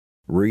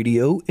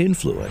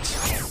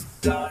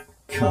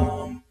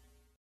radioinfluence.com.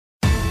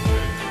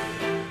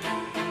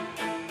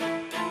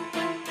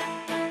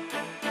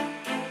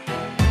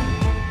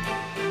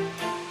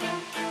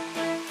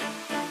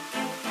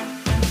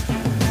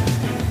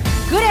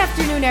 Good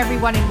afternoon,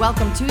 everyone, and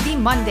welcome to the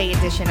Monday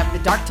edition of the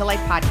Dark to Light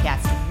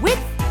podcast with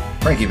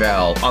Frankie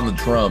Val on the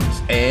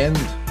drums and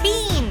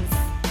Beans.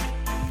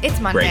 It's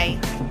Monday.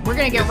 Great. We're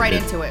going to get right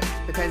into it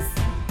because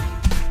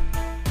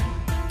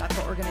that's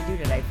what we're going to do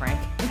today, Frank.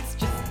 It's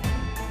just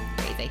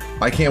crazy.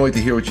 I can't wait to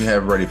hear what you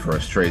have ready for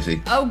us,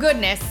 Tracy. Oh,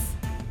 goodness.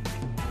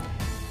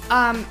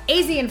 AZ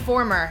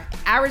Informer,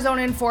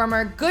 Arizona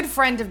Informer, good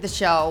friend of the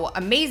show,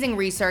 amazing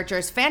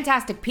researchers,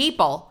 fantastic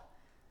people.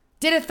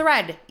 Did a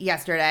thread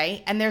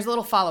yesterday, and there's a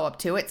little follow-up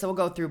to it, so we'll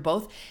go through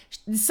both.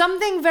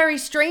 Something very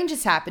strange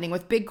is happening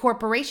with big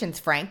corporations,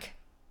 Frank.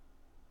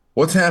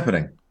 What's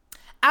happening?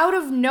 Out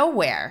of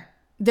nowhere,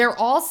 they're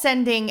all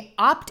sending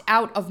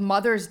opt-out of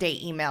Mother's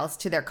Day emails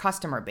to their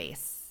customer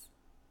base.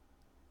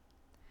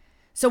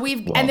 So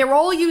and they're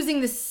all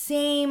using the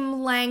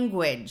same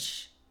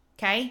language,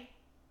 okay?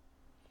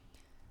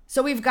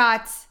 So we've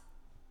got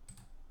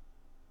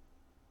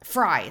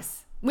Fry's.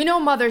 We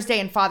know Mother's Day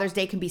and Father's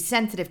Day can be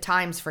sensitive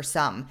times for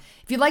some.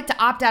 If you'd like to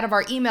opt out of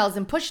our emails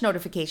and push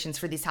notifications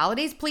for these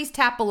holidays, please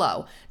tap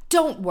below.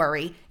 Don't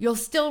worry, you'll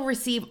still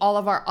receive all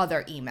of our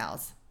other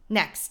emails.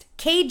 Next,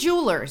 Kay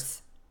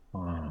Jewelers.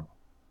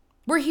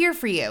 We're here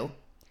for you.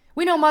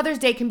 We know Mother's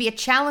Day can be a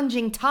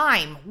challenging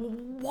time.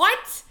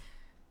 What?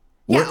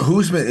 Yeah.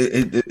 Who's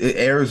been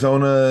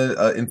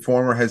Arizona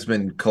Informer has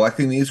been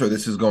collecting these, or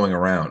this is going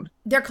around?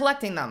 They're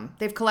collecting them.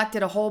 They've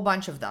collected a whole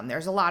bunch of them.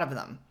 There's a lot of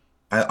them.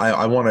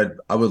 I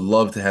would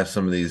love to have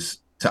some of these.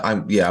 I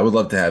would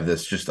love to have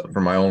this just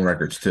for my own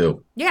records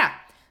too. Yeah.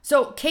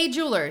 So Kay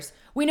Jewelers,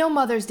 we know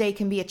Mother's Day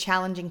can be a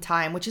challenging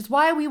time, which is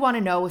why we want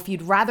to know if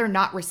you'd rather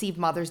not receive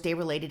Mother's Day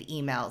related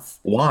emails.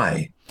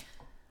 Why?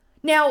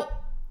 Now,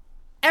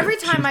 every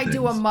time I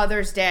do a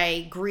Mother's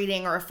Day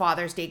greeting or a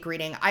Father's Day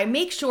greeting, I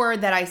make sure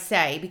that I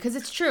say, because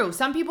it's true,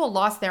 some people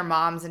lost their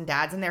moms and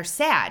dads and they're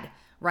sad,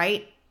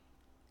 right?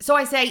 So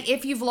I say,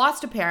 if you've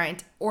lost a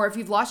parent or if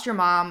you've lost your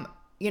mom,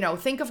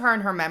 think of her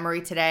in her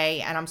memory today,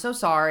 and I'm so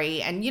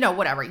sorry, and,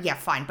 whatever. Yeah,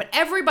 fine. But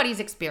everybody's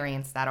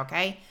experienced that,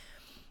 okay?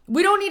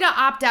 We don't need to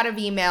opt out of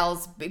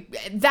emails.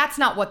 That's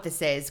not what this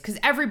is, because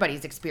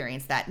everybody's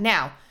experienced that.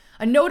 Now,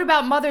 a note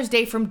about Mother's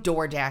Day from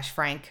DoorDash,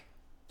 Frank.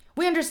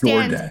 We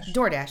understand...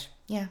 DoorDash,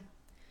 yeah.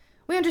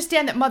 We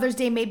understand that Mother's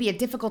Day may be a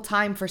difficult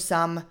time for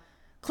some.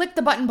 Click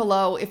the button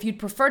below if you'd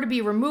prefer to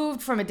be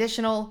removed from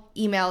additional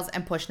emails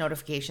and push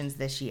notifications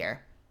this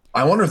year.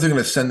 I wonder if they're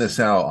going to send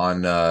this out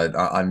on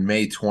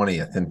May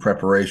 20th in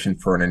preparation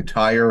for an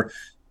entire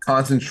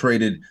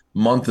concentrated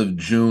month of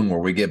June where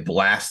we get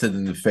blasted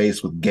in the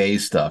face with gay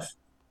stuff.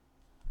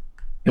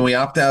 Can we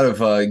opt out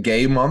of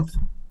gay month?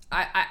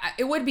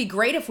 It would be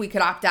great if we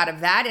could opt out of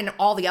that and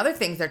all the other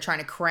things they're trying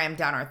to cram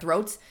down our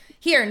throats.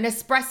 Here,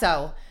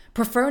 Nespresso.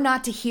 Prefer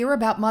not to hear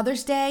about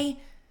Mother's Day?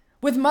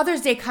 With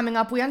Mother's Day coming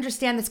up, we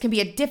understand this can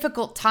be a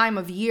difficult time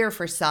of year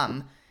for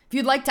some. If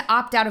you'd like to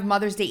opt out of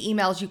Mother's Day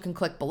emails, you can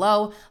click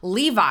below.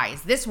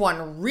 Levi's, this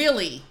one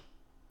really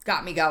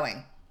got me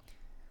going.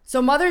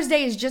 So Mother's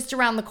Day is just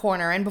around the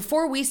corner, and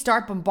before we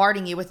start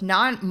bombarding you with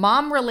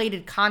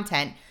non-mom-related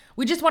content,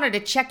 we just wanted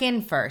to check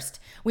in first.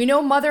 We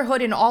know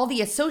motherhood and all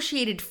the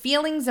associated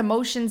feelings,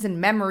 emotions,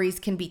 and memories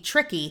can be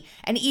tricky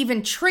and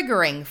even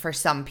triggering for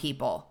some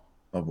people.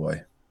 Oh,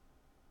 boy.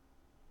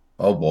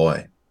 Oh,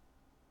 boy.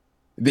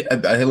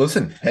 Hey,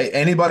 listen,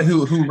 anybody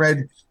who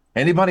read...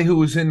 Anybody who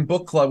was in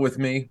book club with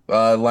me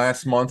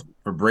last month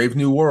for Brave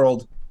New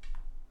World,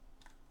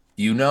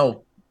 you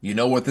know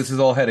what this is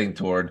all heading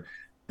toward.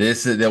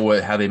 This is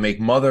how they make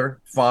mother,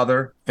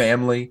 father,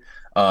 family,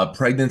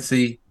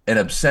 pregnancy, and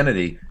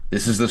obscenity.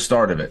 This is the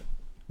start of it.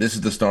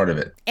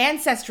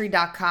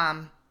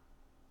 Ancestry.com.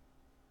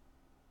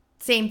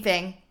 Same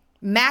thing.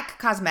 MAC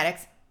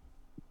Cosmetics.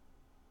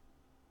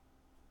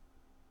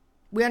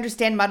 We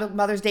understand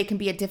Mother's Day can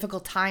be a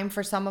difficult time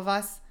for some of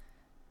us.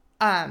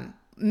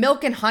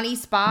 Milk and Honey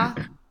Spa.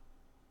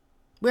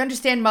 We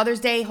understand Mother's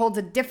Day holds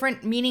a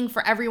different meaning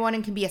for everyone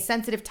and can be a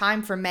sensitive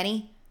time for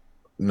many.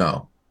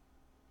 No.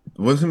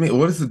 What does it mean?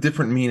 What does the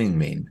different meaning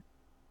mean?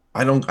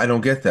 I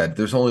don't get that.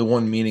 There's only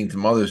one meaning to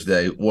Mother's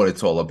Day, what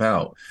it's all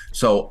about.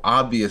 So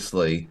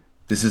obviously,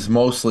 this is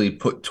mostly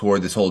put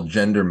toward this whole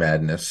gender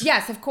madness.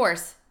 Yes, of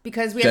course.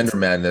 Because we have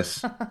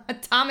madness.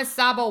 Thomas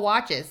Sabo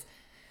watches.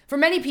 For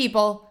many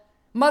people,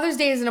 Mother's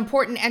Day is an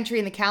important entry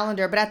in the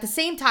calendar, but at the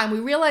same time, we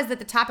realize that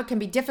the topic can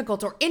be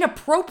difficult or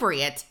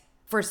inappropriate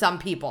for some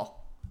people.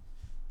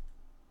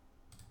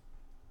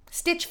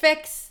 Stitch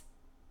Fix.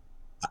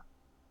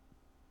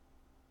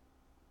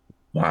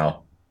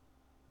 Wow.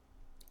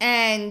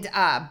 And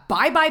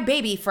Bye Bye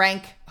Baby,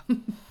 Frank.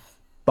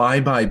 Bye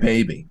Bye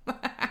Baby.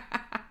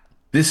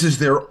 This is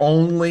their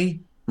only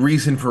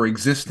reason for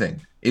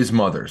existing is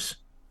mothers.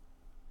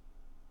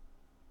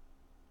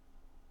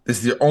 This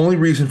is the only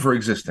reason for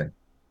existing.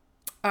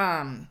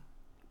 Do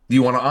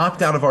you want to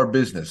opt out of our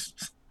business?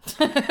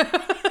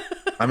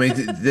 I mean,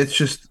 that's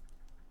just,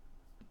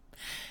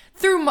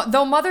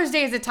 Though Mother's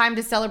Day is a time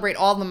to celebrate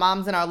all the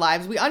moms in our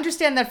lives, we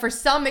understand that for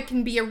some it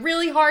can be a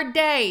really hard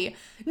day.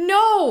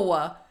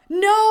 No,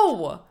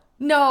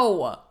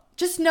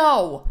 just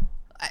no.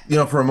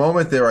 For a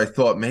moment there, I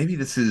thought maybe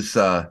this is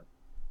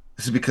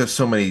because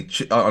so many,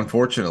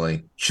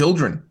 unfortunately,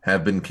 children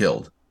have been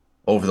killed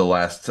over the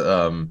last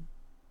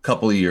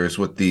couple of years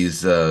with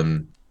these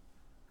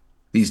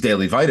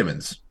daily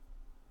vitamins.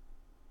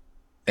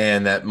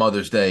 And that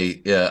Mother's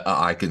Day,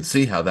 I can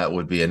see how that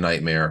would be a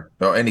nightmare,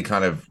 or any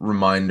kind of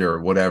reminder, or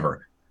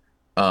whatever,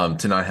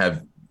 to not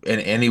have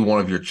any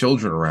one of your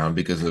children around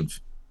because of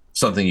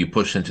something you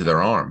pushed into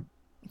their arm.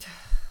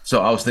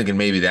 So I was thinking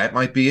maybe that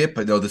might be it,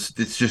 but no, this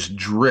just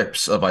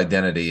drips of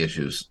identity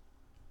issues.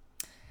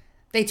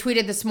 They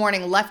tweeted this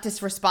morning,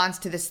 leftist response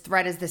to this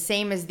threat is the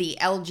same as the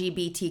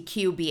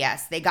LGBTQ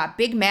BS. They got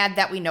big mad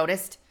that we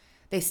noticed.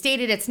 They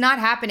stated it's not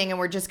happening and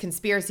we're just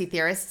conspiracy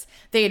theorists.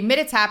 They admit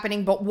it's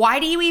happening, but why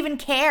do you even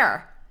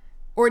care?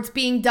 Or it's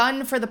being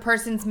done for the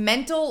person's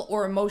mental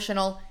or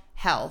emotional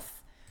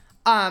health.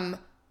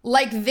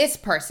 Like this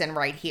person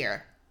right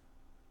here.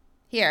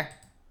 Here.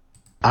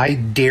 I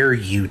dare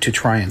you to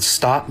try and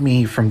stop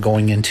me from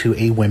going into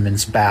a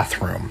women's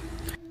bathroom.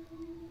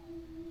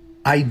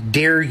 I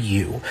dare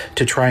you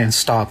to try and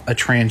stop a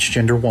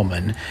transgender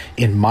woman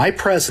in my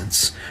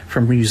presence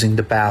from using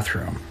the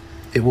bathroom.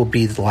 It will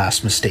be the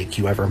last mistake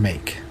you ever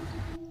make.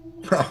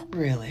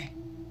 Really?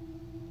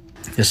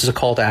 This is a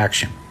call to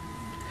action.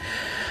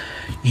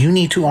 You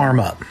need to arm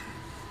up.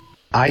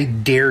 I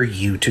dare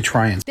you to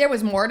try and... There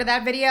was more to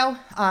that video.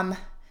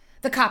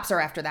 The cops are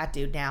after that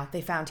dude now.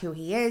 They found who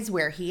he is,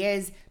 where he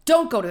is.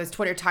 Don't go to his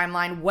Twitter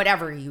timeline,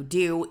 whatever you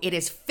do. It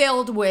is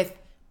filled with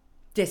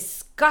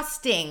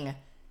disgusting,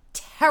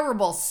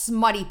 terrible,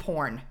 smutty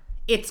porn.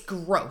 It's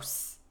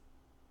gross.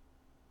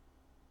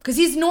 Because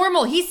he's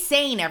normal. He's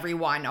sane,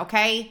 everyone,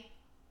 okay?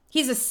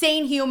 He's a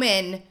sane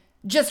human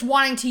just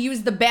wanting to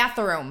use the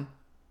bathroom.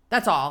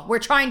 That's all. We're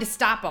trying to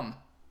stop him.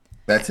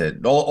 That's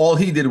it. All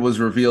he did was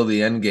reveal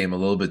the end game a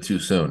little bit too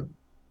soon.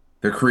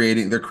 They're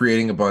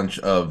creating a bunch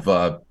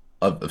of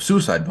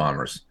suicide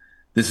bombers.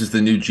 This is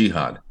the new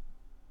jihad.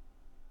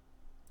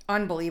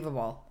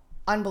 Unbelievable.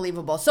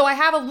 So I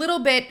have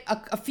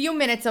a few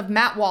minutes of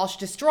Matt Walsh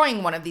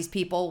destroying one of these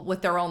people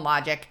with their own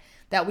logic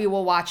that we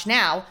will watch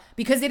now,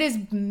 because it is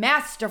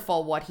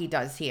masterful what he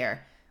does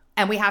here.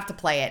 And we have to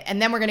play it. And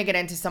then we're going to get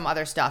into some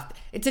other stuff.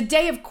 It's a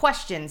day of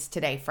questions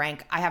today,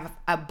 Frank. I have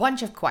a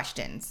bunch of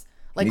questions.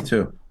 Me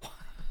too.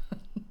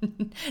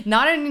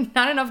 Not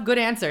enough good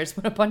answers,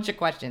 but a bunch of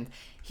questions.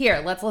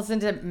 Here, let's listen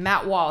to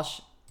Matt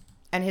Walsh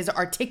and his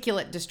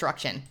articulate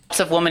destruction. Lots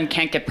of women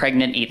can't get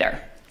pregnant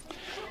either.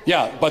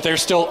 Yeah, but they're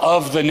still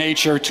of the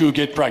nature to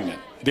get pregnant.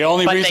 The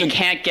only reason they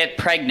can't get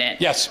pregnant.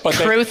 Yes, but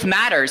truth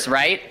matters,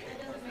 right?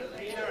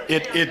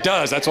 It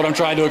does. That's what I'm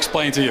trying to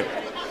explain to you.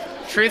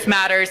 Truth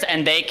matters,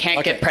 and they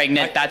can't get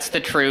pregnant. That's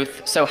the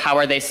truth. So how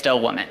are they still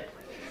women?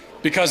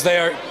 Because they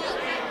are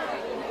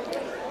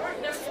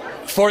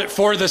for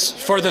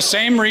the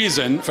same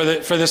reason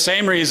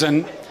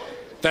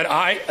that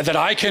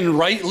I can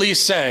rightly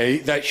say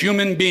that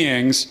human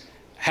beings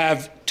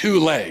have two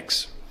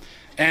legs.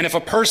 And if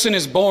a person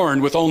is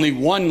born with only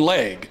one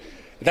leg,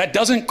 that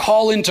doesn't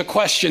call into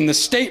question the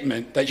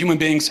statement that human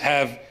beings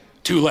have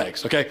two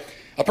legs, okay?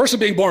 A person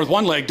being born with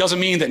one leg doesn't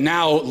mean that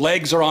now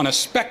legs are on a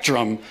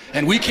spectrum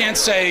and we can't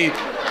say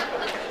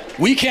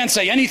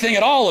anything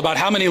at all about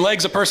how many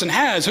legs a person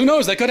has. Who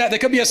knows? They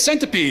could be a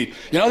centipede.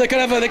 They could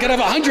have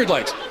 100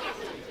 legs.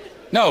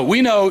 No,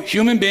 we know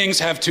human beings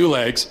have two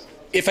legs.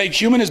 If a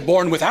human is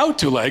born without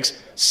two legs,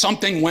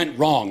 something went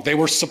wrong. They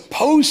were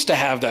supposed to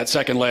have that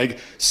second leg.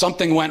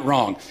 Something went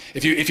wrong.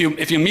 If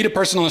you meet a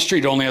person on the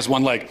street who only has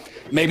one leg,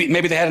 maybe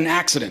they had an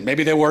accident.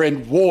 Maybe they were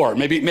in war.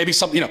 Maybe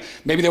something,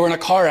 maybe they were in a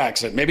car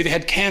accident. Maybe they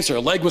had cancer. A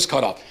leg was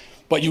cut off.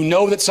 But you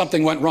know that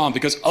something went wrong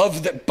because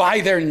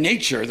by their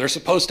nature, they're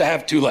supposed to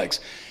have two legs.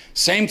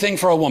 Same thing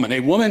for a woman.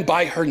 A woman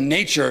by her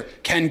nature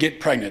can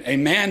get pregnant. A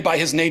man by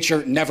his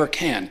nature never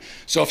can.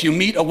 So if you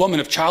meet a woman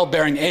of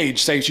childbearing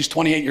age, say she's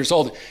 28 years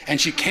old,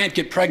 and she can't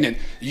get pregnant,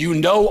 you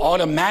know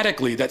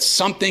automatically that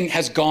something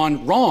has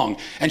gone wrong.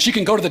 And she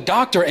can go to the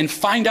doctor and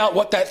find out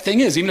what that thing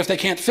is, even if they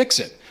can't fix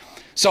it.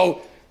 So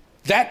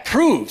that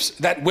proves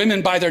that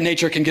women by their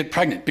nature can get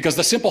pregnant, because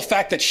the simple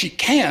fact that she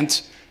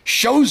can't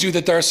shows you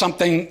that there's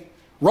something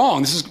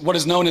wrong. This is what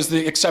is known as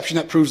the exception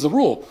that proves the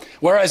rule.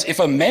 Whereas if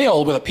a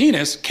male with a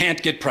penis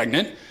can't get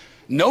pregnant,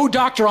 no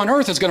doctor on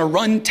earth is going to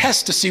run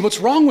tests to see what's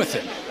wrong with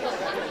him.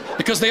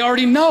 Because they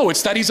already know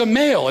it's that he's a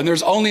male, and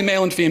there's only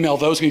male and female,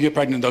 those who can get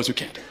pregnant and those who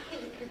can't.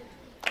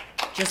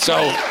 Just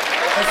wait.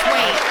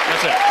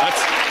 That's it.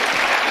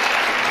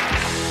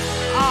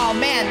 Oh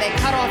man, they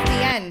cut off the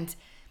end.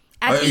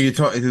 Are you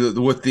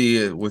talking with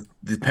the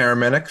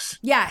paramedics?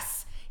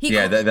 Yes.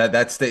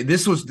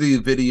 This was the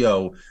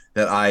video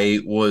that I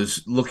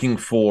was looking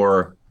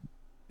for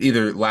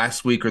either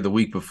last week or the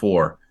week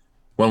before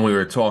when we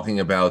were talking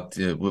about,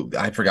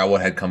 I forgot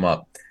what had come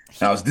up.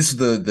 This is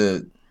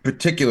the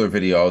particular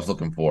video I was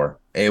looking for.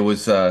 It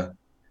was,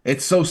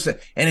 it's so sad,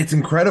 and it's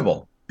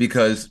incredible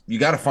because you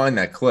got to find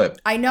that clip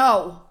I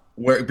know.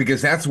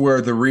 because that's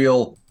where the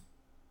real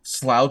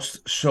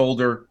slouched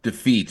shoulder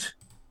defeat.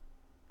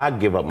 I'd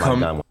give up my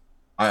gun.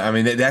 I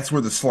mean, that's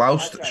where the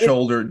slouched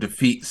shoulder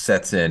defeat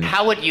sets in.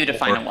 How would you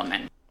define a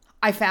woman?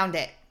 I found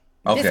it.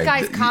 Okay. This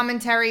guy's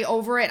commentary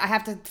over it. I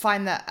have to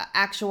find the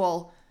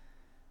actual.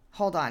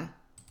 Hold on.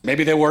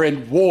 Maybe they were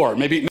in war.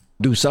 Maybe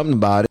Do something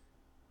about it.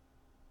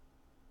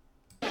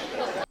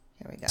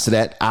 Here we go. So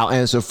that I'll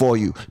answer for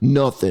you.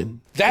 Nothing.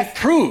 that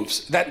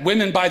proves that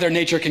women by their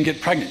nature can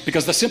get pregnant,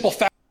 because the simple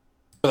fact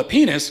the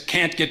penis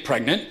can't get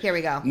pregnant. Here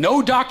we go.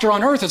 No doctor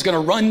on earth is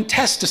going to run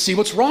tests to see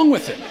what's wrong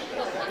with him,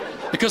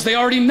 because they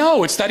already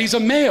know it's that he's a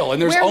male,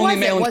 and there's Where only was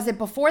male. it? Was it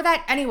before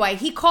that? Anyway,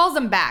 he calls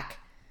him back.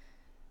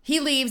 He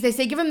leaves. They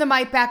say, give him the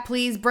mic back,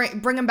 please.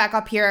 Bring him back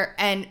up here.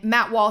 And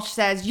Matt Walsh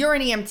says, you're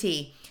an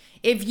EMT.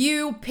 If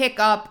you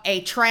pick up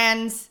a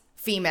trans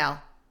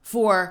female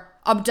for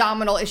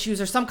abdominal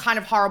issues or some kind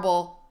of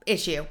horrible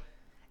issue,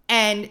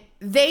 and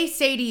they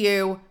say to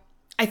you,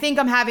 I think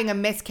I'm having a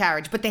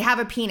miscarriage, but they have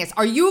a penis,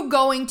 are you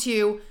going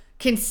to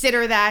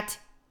consider that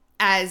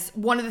as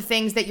one of the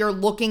things that you're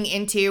looking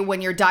into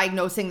when you're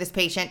diagnosing this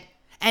patient?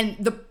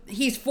 And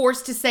he's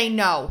forced to say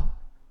no.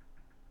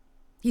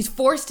 He's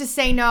forced to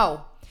say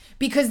no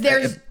because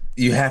there's.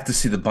 You have to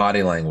see the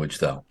body language,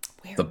 though.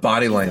 The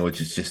body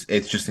language is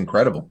just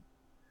incredible,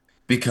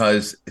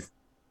 because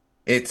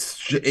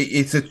it's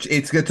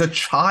a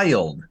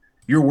child.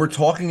 We're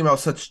talking about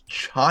such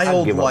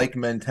childlike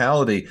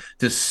mentality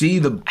to see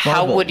the bubble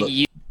How would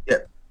you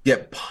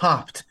get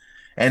popped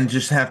and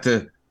just have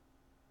to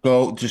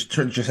go, just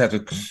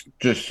have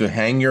to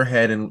hang your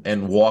head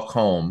and walk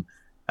home.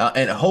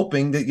 And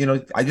hoping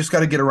that, I just got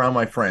to get around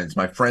my friends.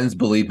 My friends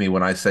believe me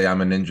when I say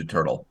I'm a Ninja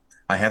Turtle.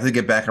 I have to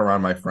get back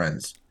around my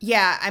friends.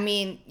 Yeah, I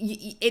mean,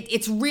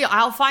 it's real.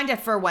 I'll find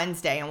it for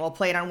Wednesday, and we'll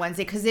play it on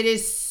Wednesday, because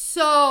it's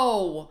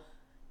so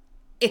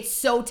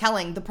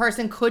telling. The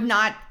person could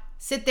not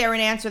sit there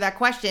and answer that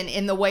question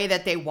in the way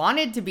that they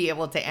wanted to be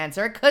able to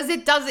answer, because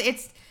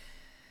it's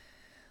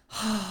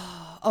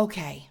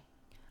okay.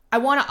 I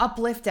want to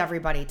uplift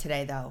everybody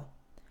today, though.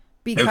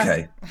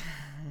 Because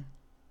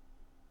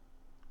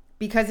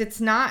it's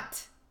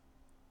not.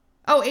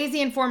 Oh, AZ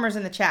Informer's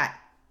in the chat.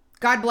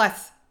 God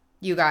bless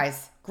you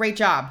guys. Great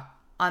job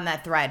on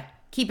that thread.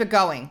 Keep it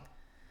going.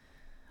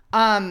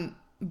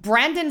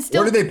 Brandon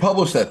still. Where do they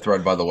publish that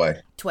thread, by the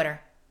way?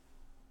 Twitter.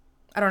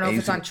 I don't know if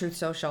it's on Truth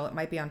Social. It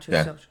might be on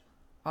Truth Social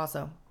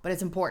also, but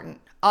it's important.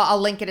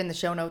 I'll link it in the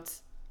show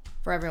notes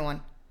for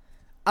everyone.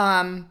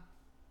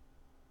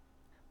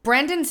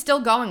 Brandon's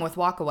still going with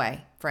Walk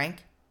Away,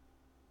 Frank.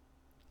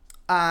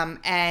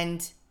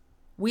 And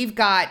we've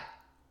got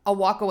a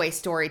Walk Away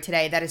story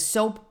today that is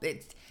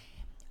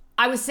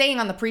I was saying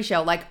on the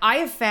pre-show, like, I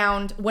have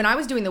found when I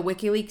was doing the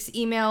WikiLeaks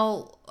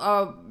email,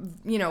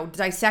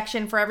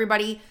 dissection for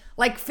everybody,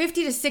 like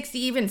 50 to 60,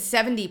 even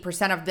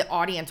 70% of the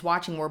audience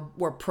watching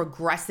were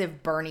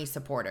progressive Bernie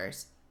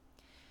supporters.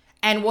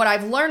 And what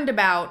I've learned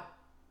about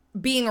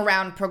being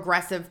around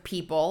progressive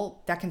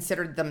people that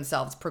consider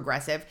themselves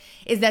progressive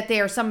is that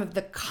they are some of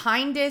the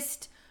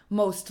kindest,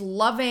 most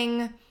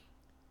loving,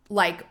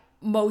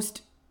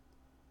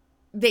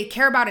 they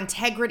care about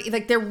integrity.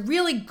 Like, they're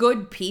really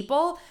good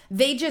people.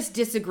 They just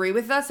disagree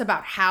with us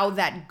about how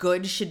that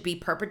good should be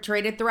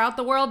perpetrated throughout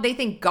the world. They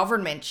think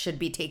government should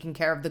be taking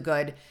care of the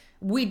good.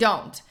 We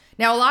don't.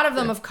 Now, a lot of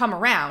them have come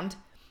around,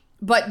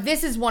 but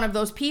this is one of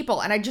those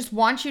people. And I just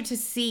want you to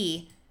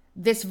see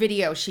this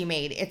video she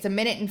made. It's 1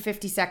 minute and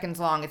 50 seconds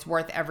long. It's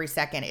worth every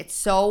second. It's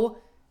so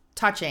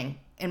touching,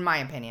 in my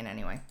opinion,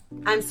 anyway.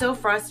 I'm so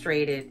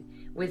frustrated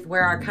with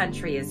where our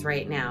country is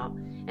right now.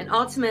 And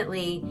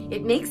ultimately,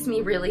 it makes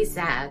me really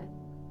sad.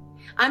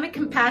 I'm a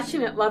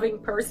compassionate, loving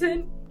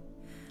person.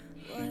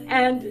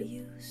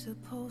 And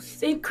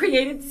they've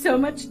created so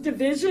much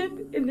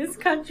division in this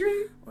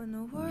country.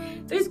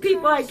 There's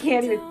people I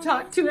can't even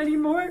talk to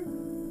anymore.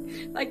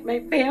 Like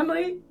my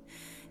family,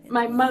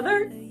 my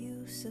mother,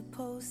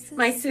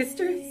 my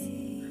sisters.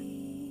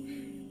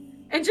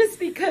 And just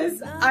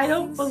because I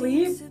don't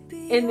believe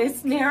in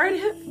this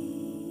narrative,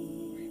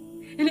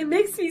 and it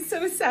makes me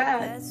so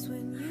sad.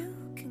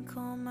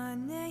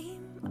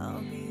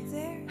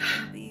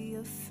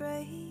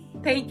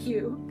 Thank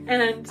you.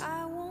 And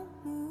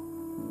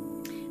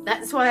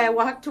that's why I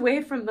walked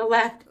away from the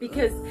left,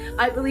 because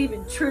I believe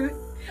in truth.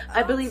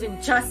 I believe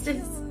in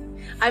justice.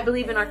 I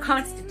believe in our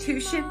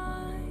Constitution.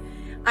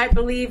 I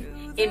believe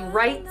in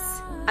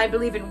rights. I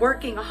believe in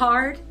working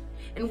hard.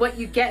 And what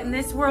you get in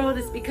this world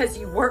is because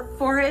you work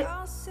for it.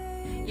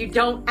 You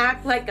don't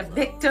act like a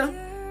victim.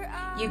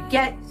 You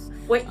get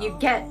what you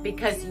get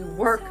because you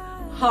work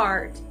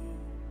hard.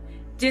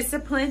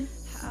 Discipline,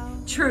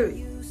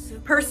 truth,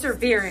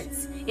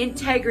 perseverance,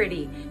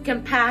 integrity,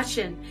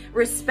 compassion,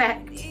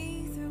 respect,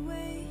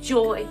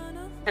 joy,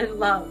 and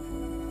love.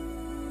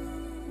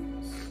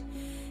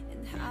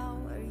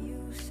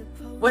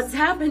 What's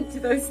happened to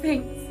those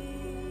things?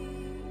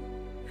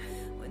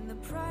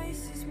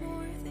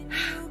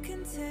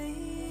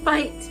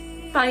 Fight,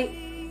 fight,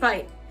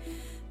 fight.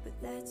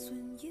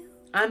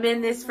 I'm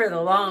in this for the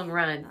long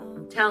run.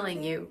 I'm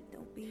telling you.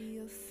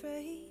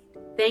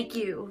 Thank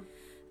you.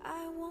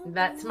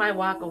 That's my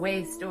walk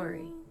away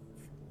story.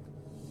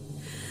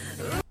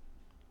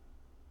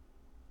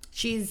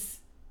 She's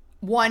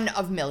one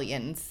of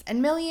millions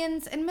and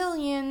millions and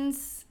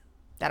millions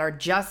that are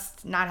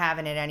just not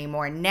having it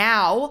anymore.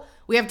 Now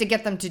we have to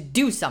get them to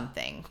do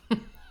something.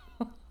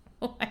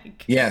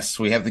 Yes,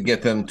 we have to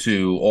get them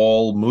to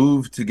all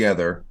move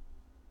together,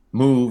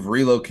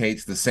 relocate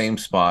to the same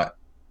spot,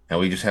 and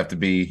we just have to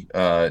be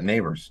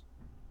neighbors.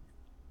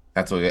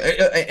 That's what.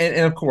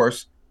 And of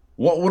course,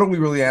 what are we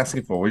really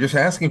asking for? We're just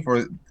asking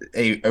for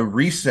a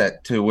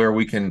reset to where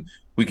we can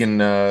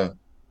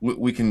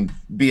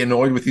be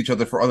annoyed with each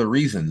other for other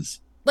reasons,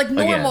 like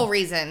normal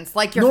reasons,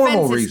 like your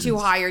fence is too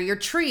high or your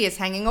tree is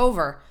hanging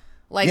over,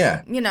 like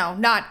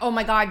not oh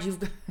my God,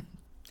 you've.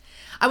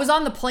 I was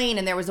on the plane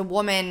and there was a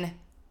woman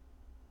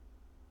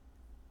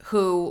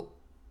who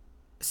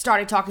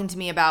started talking to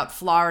me about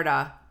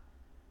Florida,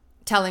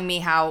 telling me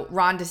how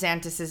Ron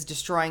DeSantis is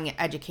destroying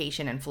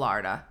education in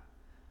Florida.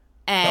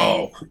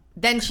 And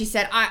then she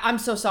said, I'm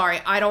so sorry.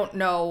 I don't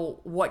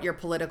know what your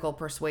political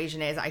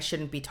persuasion is. I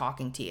shouldn't be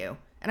talking to you.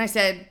 And I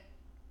said,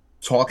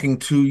 talking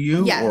to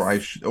you, yes.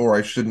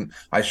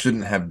 I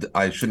shouldn't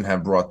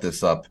have brought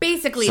this up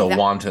basically so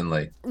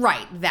wantonly.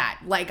 Right, that.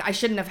 Like, I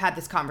shouldn't have had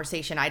this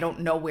conversation. I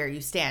don't know where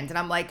you stand. And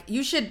I'm like,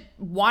 you should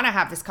want to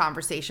have this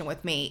conversation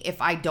with me if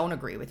I don't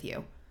agree with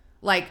you.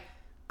 Like,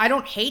 I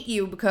don't hate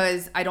you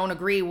because I don't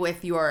agree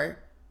with your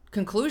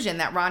conclusion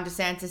that Ron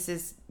DeSantis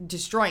is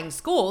destroying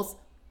schools.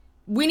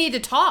 We need to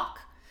talk.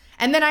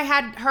 And then I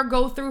had her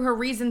go through her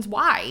reasons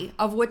why,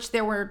 of which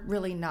there were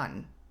really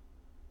none.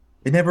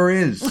 It never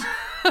is.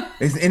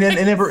 It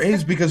never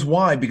is, because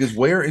why? Because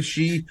where is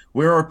she?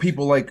 Where are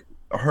people like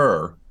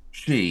her?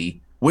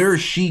 Where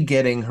is she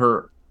getting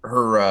her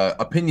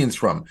opinions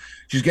from?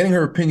 She's getting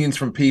her opinions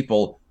from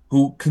people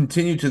who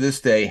continue to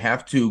this day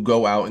have to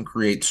go out and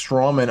create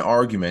straw man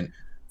argument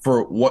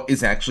for what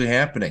is actually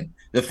happening.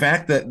 The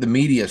fact that the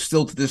media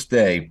still to this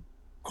day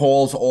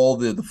calls all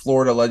the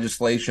Florida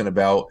legislation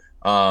about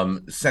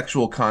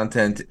sexual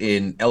content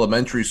in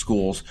elementary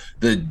schools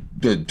the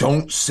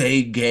 "Don't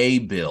Say Gay"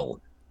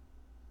 bill,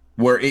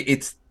 where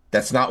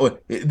that's not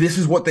what this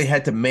is what they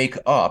had to make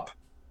up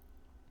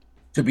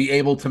to be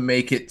able to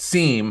make it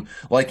seem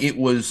like it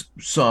was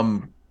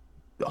some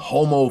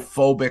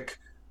homophobic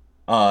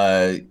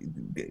I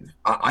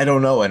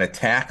don't know, an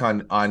attack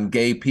on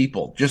gay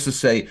people, just to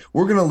say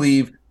we're going to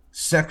leave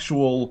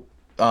sexual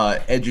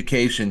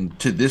education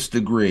to this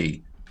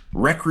degree,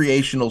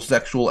 recreational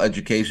sexual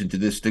education to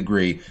this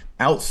degree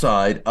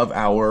outside of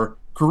our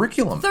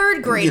curriculum.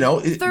 Third grade,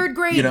 third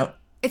grade.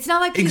 It's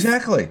not like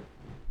exactly.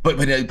 But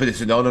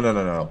it's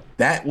no.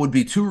 That would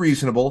be too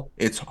reasonable.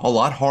 It's a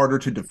lot harder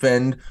to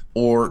defend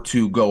or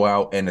to go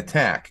out and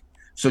attack.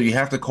 So you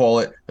have to call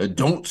it a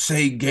 "Don't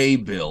Say Gay"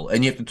 bill,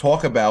 and you have to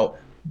talk about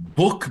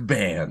book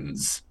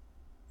bans.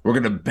 We're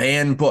going to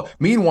ban book.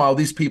 Meanwhile,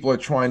 these people are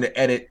trying to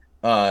edit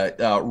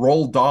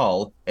Roald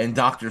Dahl and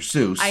Dr.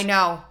 Seuss. I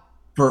know.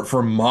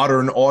 For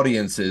modern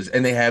audiences,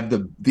 and they have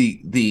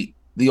the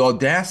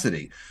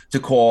audacity to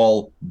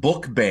call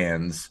book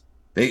bans.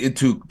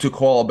 To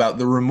call about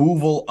the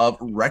removal of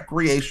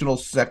recreational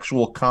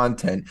sexual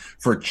content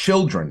for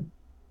children,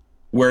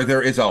 where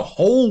there is a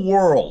whole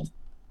world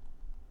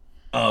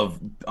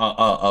of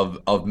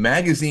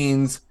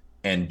magazines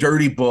and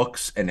dirty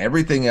books and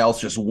everything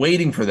else just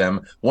waiting for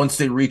them once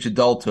they reach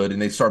adulthood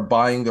and they start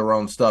buying their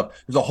own stuff.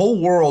 There's a whole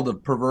world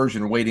of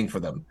perversion waiting for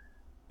them.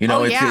 And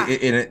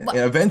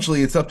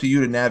eventually it's up to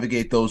you to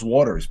navigate those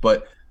waters.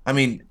 But I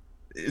mean,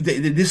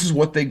 this is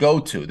what they go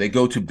to. They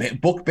go to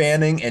book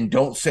banning and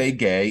 "Don't Say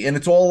Gay," and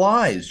it's all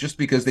lies just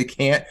because they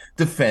can't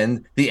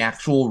defend the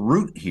actual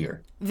root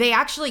here. They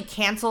actually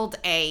canceled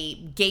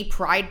a gay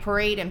pride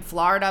parade in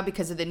Florida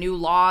because of the new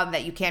law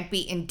that you can't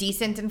be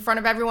indecent in front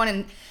of everyone.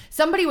 And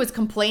somebody was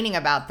complaining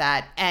about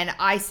that. And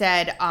I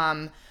said,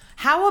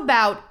 how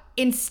about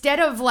instead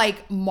of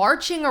like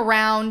marching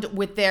around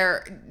with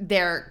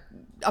their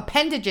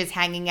appendages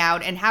hanging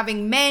out and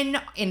having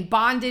men in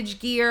bondage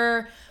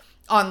gear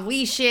on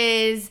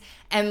leashes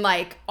and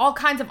like all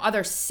kinds of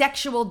other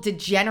sexual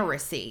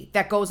degeneracy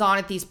that goes on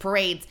at these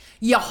parades,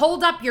 you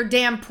hold up your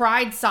damn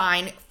pride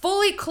sign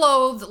fully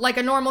clothed like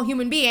a normal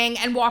human being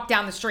and walk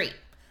down the street.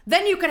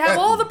 Then you could have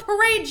all the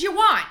parades you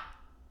want.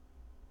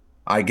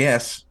 I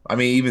guess. I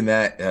mean, even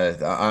that,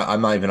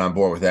 I'm not even on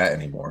board with that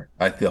anymore.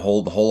 The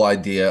whole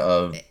idea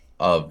of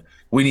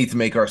we need to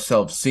make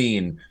ourselves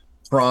seen,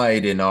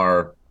 pride in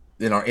because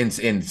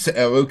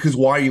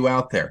why are you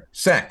out there?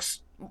 Sex.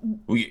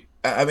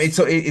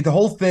 The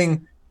whole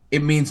thing,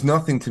 it means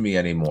nothing to me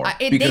anymore.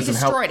 They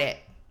destroyed it.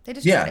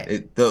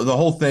 The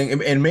whole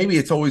thing, and maybe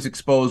it's always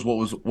exposed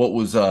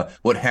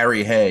what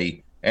Harry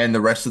Hay and the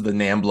rest of the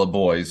NAMBLA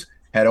boys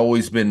had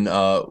always been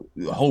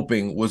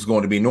hoping was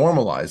going to be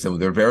normalized,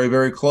 and they're very,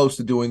 very close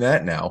to doing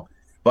that now.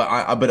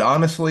 But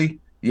honestly,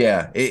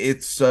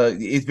 it's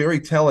very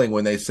telling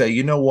when they say,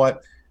 you know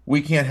what,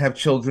 we can't have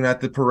children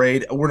at the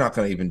parade. We're not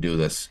going to even do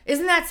this.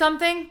 Isn't that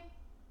something?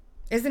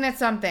 Isn't it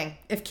something?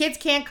 If kids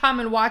can't come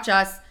and watch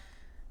us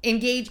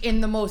engage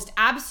in the most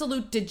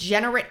absolute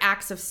degenerate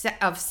acts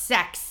of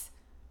sex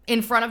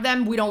in front of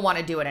them, we don't want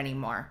to do it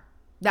anymore.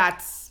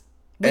 That's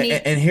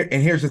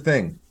here's the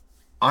thing.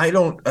 I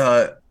don't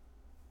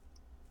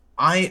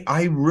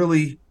I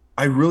really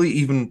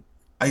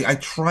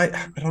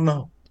try, I don't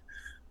know.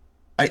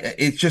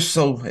 It's just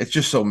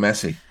so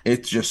messy.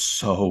 It's just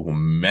so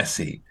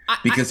messy.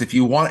 Because if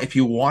you want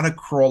to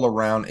crawl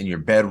around in your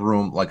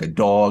bedroom like a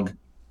dog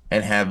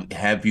and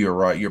have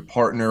your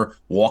partner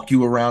walk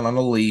you around on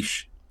a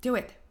leash, do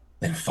it.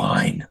 Then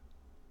fine.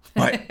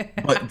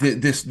 But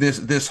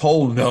this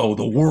whole no,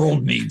 the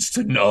world needs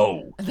to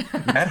know.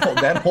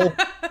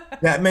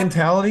 That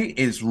mentality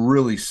is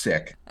really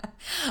sick.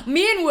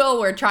 Me and Will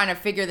were trying to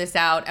figure this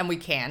out, and we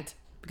can't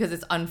because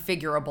it's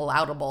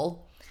unfigurable-outable.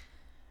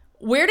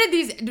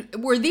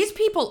 Were these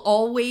people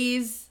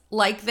always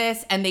like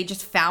this and they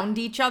just found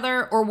each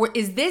other? Or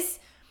is this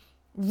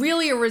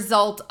really a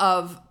result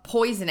of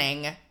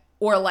poisoning?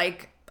 Or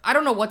like, I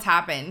don't know what's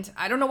happened.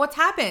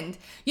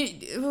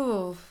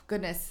 Oh,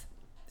 goodness.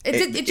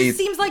 It just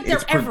seems like they're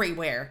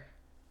everywhere.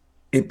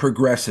 It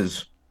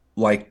progresses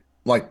like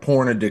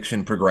porn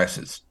addiction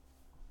progresses.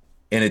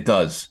 And it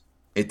does.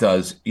 It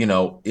does. You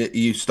know,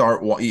 you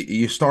start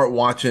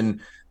watching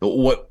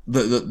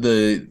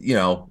the you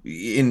know,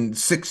 in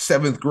 6th,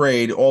 7th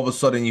grade, all of a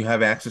sudden you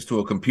have access to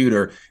a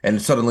computer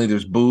and suddenly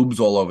there's boobs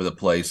all over the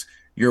place.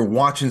 You're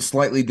watching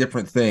slightly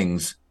different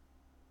things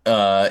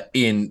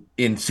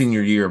in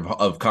senior year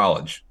of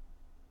college.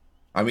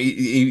 I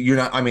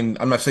mean,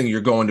 I'm not saying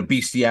you're going to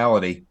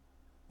bestiality,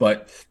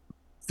 but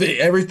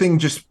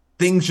things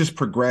just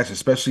progress,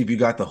 especially if you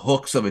got the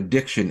hooks of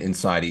addiction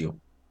inside of you.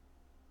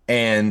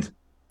 And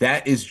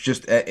that is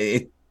just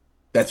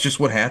that's just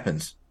what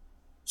happens.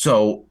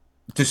 So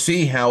to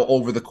see how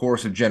over the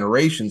course of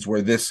generations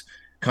where this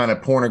kind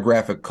of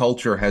pornographic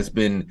culture has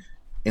been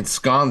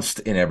ensconced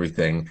in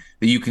everything,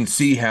 that you can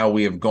see how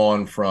we have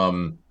gone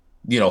from,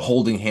 you know,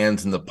 holding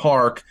hands in the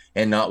park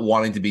and not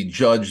wanting to be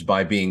judged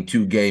by being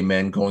two gay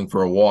men going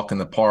for a walk in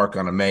the park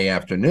on a May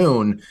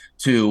afternoon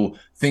to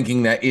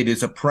thinking that it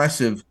is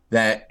oppressive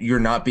that you're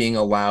not being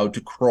allowed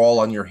to crawl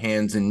on your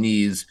hands and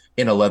knees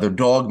in a leather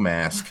dog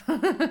mask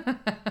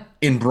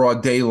in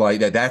broad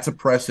daylight, that's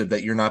oppressive,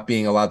 that you're not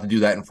being allowed to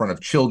do that in front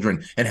of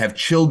children and have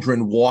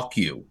children walk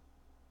you.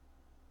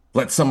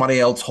 Let somebody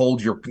else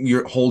hold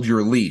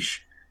your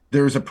leash.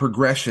 There's a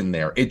progression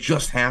there. It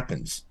just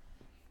happens.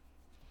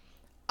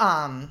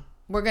 I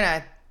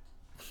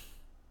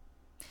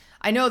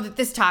know that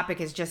this topic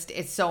is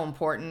it's so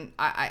important.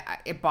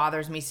 It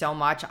bothers me so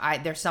much.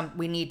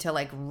 We need to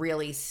like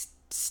really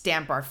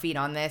stamp our feet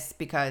on this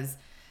because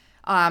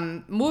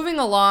moving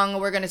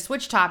along, we're going to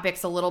switch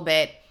topics a little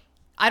bit.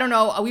 I don't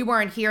know. We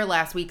weren't here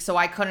last week, so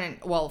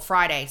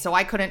Friday, so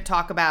I couldn't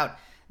talk about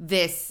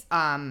this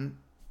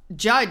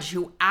judge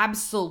who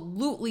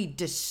absolutely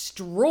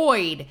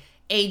destroyed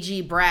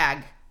DA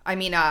Bragg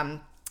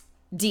in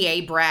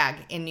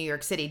New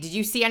York City. Did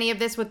you see any of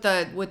this with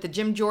the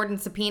Jim Jordan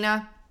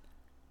subpoena?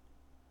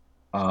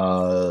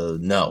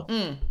 No.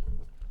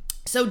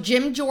 So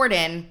Jim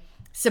Jordan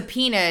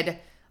subpoenaed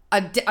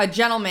a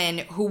gentleman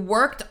who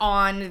worked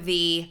on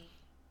the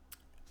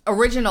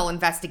original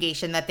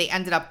investigation that they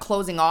ended up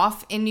closing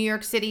off in New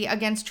York City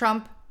against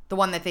Trump, the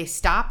one that they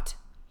stopped.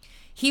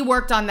 He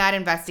worked on that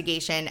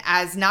investigation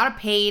as not a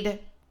paid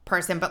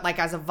person, but like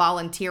as a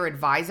volunteer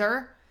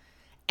advisor.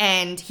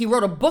 And he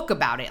wrote a book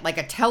about it, like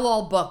a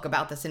tell-all book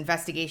about this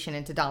investigation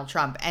into Donald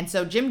Trump. And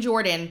so Jim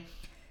Jordan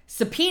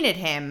subpoenaed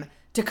him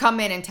to come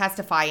in and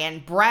testify,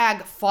 and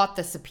Bragg fought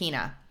the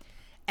subpoena.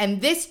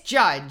 And this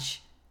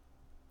judge,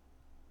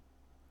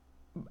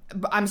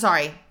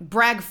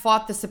 Bragg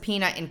fought the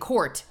subpoena in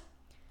court,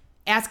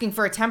 asking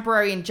for a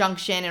temporary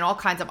injunction and all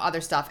kinds of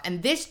other stuff.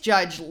 And this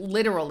judge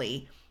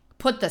literally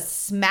put the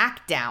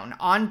smackdown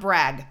on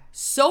Bragg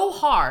so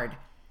hard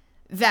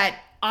that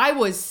I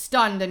was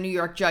stunned a New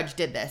York judge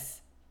did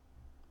this.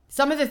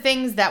 Some of the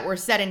things that were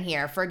said in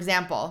here, for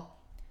example,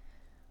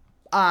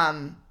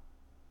 Bragg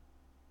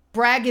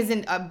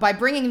by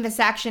bringing this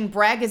action,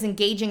 Bragg is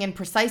engaging in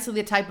precisely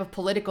the type of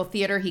political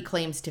theater he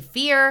claims to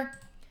fear.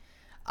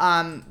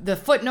 The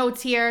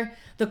footnotes here,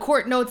 the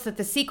court notes that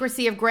the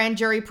secrecy of grand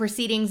jury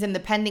proceedings in the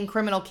pending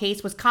criminal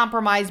case was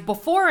compromised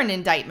before an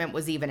indictment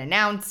was even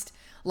announced.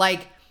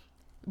 Like,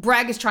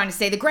 Bragg is trying to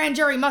say the grand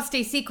jury must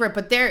stay secret,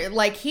 but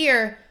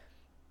here,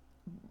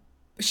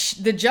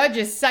 the judge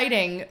is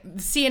citing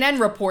CNN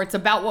reports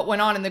about what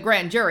went on in the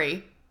grand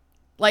jury,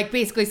 like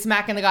basically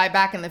smacking the guy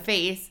back in the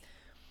face.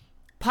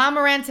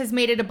 Pomerantz has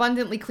made it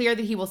abundantly clear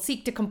that he will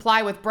seek to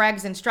comply with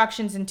Bragg's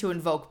instructions and to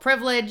invoke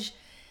privilege.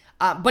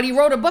 But he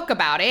wrote a book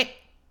about it.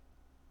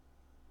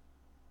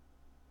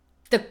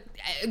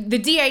 The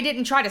DA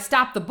didn't try to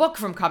stop the book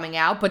from coming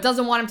out, but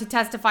doesn't want him to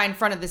testify in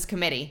front of this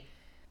committee.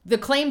 The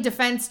claimed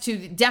deference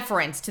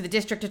to the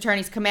district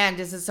attorney's command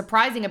is a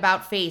surprising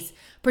about-face,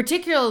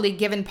 particularly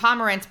given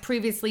Pomerantz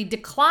previously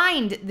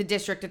declined the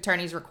district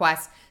attorney's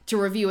request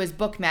to review his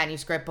book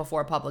manuscript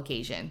before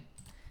publication.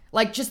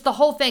 Like, just the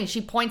whole thing.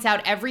 She points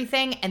out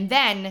everything, and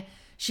then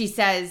she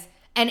says,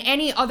 and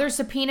any other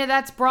subpoena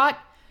that's brought,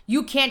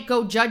 you can't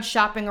go judge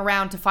shopping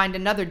around to find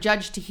another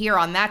judge to hear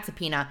on that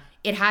subpoena.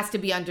 It has to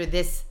be under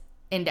this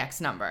index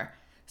number.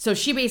 So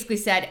she basically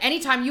said,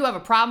 anytime you have a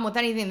problem with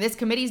anything this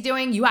committee's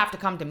doing, you have to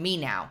come to me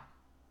now.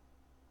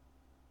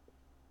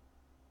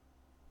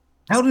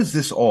 How does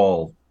this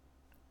all,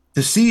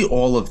 to see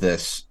all of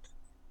this,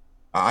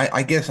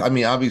 I guess, I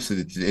mean,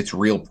 obviously it's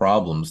real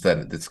problems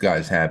that this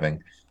guy's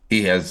having.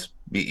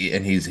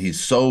 He's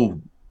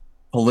so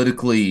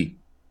politically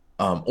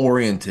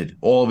oriented.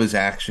 All of his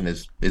action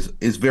is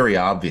very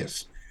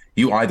obvious.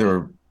 You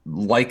either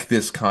like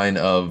this kind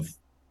of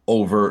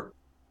overt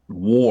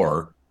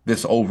war,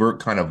 this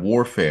overt kind of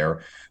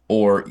warfare,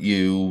 or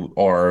you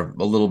are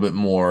a little bit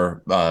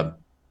more,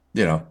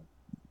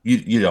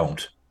 you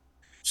don't.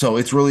 So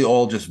it's really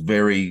all just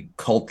very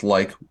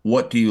cult-like.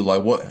 What do you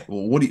like? What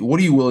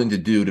are you willing to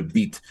do to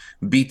beat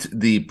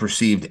the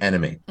perceived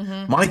enemy?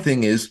 Mm-hmm. My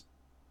thing is,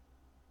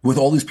 with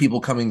all these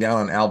people coming down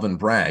on Alvin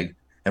Bragg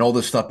and all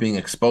this stuff being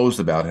exposed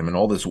about him and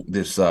all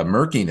this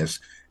murkiness,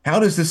 how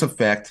does this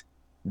affect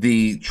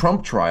the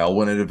Trump trial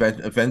when it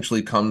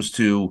eventually comes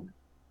to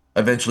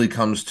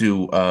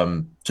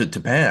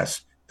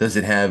pass? Does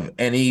it have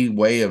any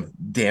way of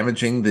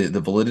damaging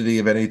the validity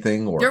of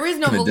anything? Or there is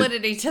no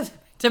validity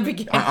to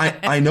begin with.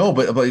 I know,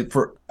 but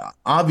for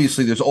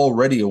obviously there's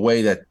already a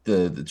way that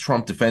the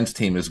Trump defense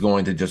team is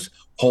going to just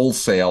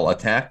wholesale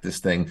attack this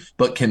thing.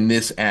 But can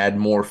this add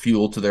more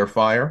fuel to their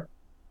fire?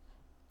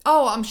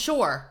 Oh, I'm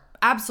sure.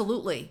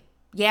 Absolutely.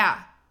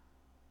 Yeah.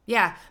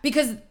 Yeah.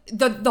 Because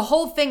the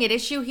whole thing at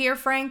issue here,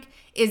 Frank,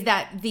 is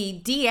that the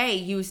DA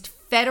used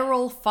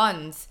federal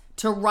funds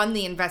to run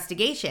the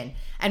investigation.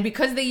 And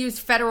because they used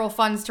federal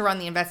funds to run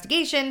the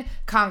investigation,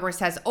 Congress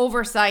has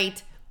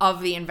oversight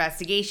of the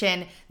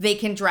investigation. They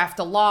can draft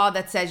a law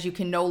that says you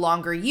can no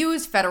longer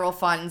use federal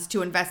funds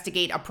to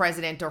investigate a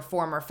president or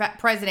former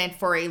president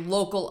for a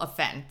local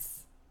offense.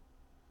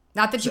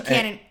 Not that you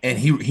can't. And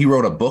he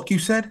wrote a book, you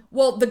said?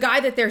 Well, the guy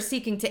that they're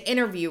seeking to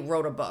interview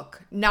wrote a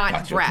book,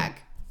 not Bragg.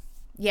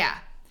 Yeah.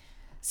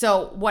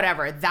 So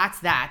whatever, that's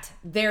that.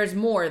 There's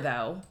more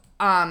though.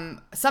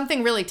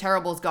 Something really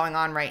terrible is going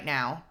on right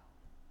now.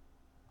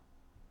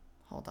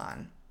 Hold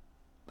on.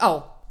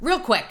 Oh, real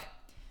quick.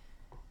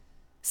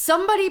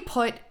 Somebody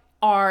put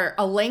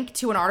a link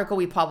to an article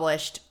we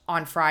published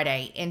on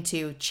Friday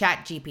into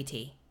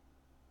ChatGPT.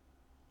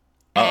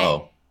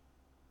 Uh-oh.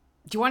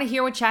 Do you want to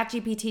hear what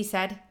ChatGPT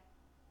said?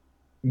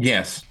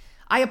 Yes.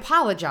 I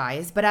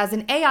apologize, but as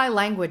an AI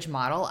language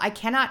model, I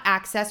cannot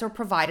access or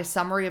provide a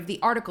summary of the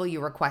article you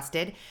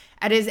requested,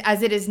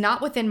 as it is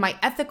not within my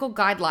ethical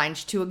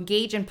guidelines to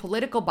engage in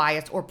political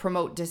bias or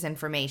promote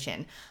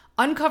disinformation.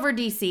 Uncover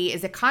DC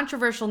is a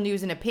controversial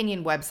news and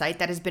opinion website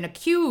that has been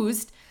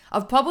accused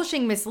of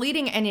publishing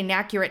misleading and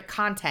inaccurate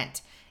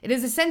content. It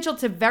is essential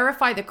to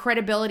verify the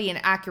credibility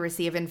and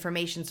accuracy of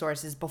information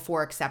sources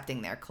before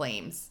accepting their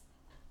claims.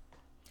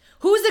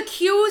 Who's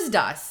accused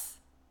us?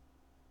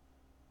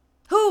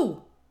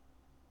 Who?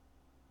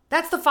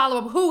 That's the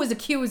follow-up. Who has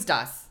accused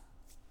us?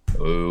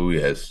 Oh,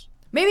 yes.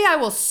 Maybe I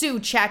will sue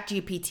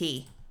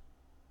ChatGPT.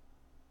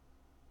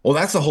 Well,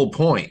 that's the whole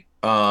point.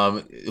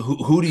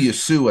 Who do you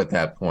sue at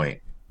that point?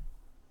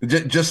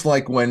 Just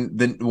like when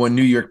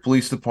New York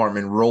Police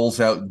Department rolls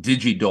out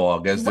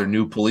DigiDog as their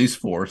new police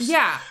force.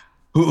 Yeah.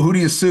 Who do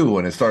you sue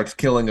when it starts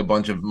killing a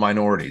bunch of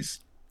minorities?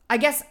 I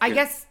guess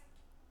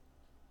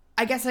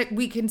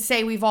we can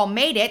say we've all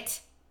made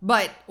it,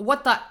 but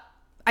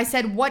I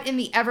said what in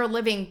the ever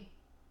living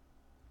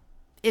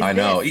is I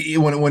know. this?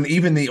 When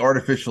even the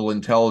artificial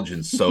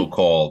intelligence,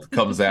 so-called,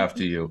 comes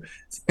after you.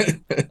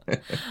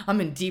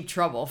 I'm in deep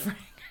trouble, Frank.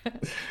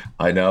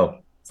 I know.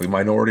 It's the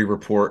Minority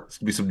Report. It's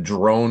going to be some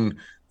drone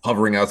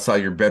hovering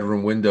outside your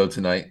bedroom window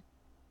tonight.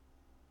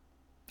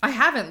 I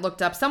haven't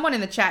looked up. Someone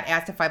in the chat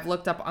asked if I've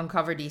looked up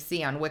Uncover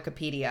DC on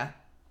Wikipedia.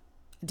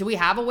 Do we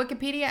have a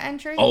Wikipedia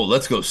entry? Oh,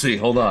 let's go see.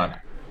 Hold on.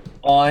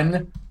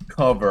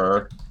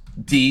 Uncover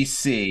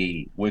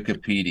DC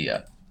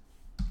Wikipedia.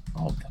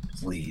 Oh,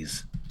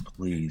 please.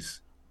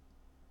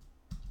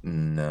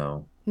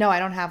 No. No, I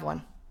don't have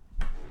one.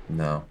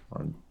 No.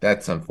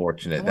 That's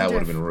unfortunate. That would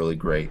have been really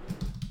great.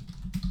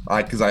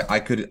 Because I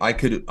could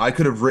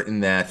have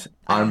written that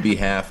on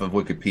behalf of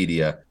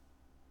Wikipedia,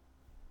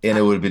 and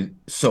it would have been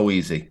so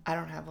easy. I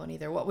don't have one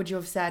either. What would you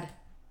have said?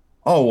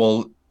 Oh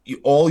well,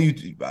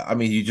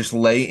 you just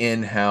lay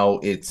in how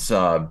it's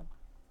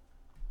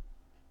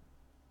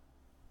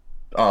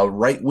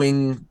right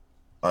wing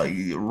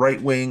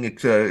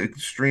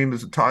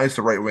extremism, ties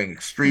to right wing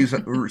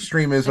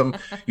extremism.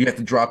 You have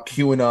to drop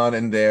QAnon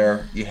in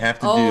there. You have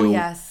to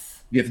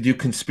You have to do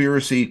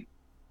conspiracy.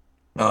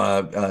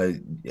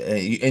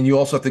 And you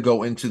also have to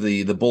go into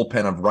the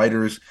bullpen of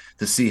writers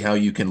to see how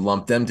you can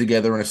lump them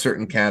together in a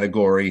certain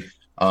category.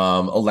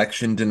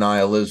 Election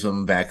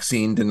denialism,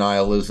 vaccine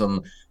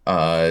denialism,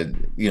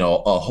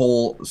 a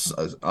whole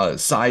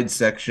side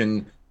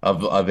section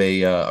of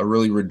a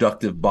really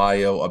reductive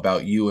bio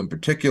about you in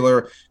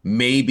particular,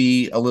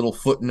 maybe a little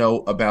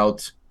footnote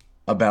about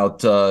about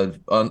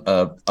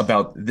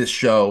this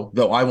show,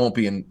 though I won't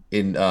be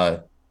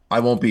I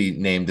won't be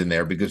named in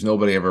there because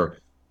nobody ever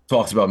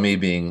talks about me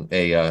being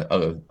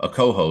a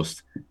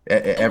co-host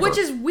ever. Which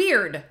is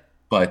weird.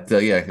 But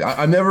yeah,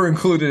 I never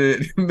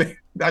included it.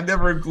 I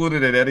never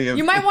included it any of.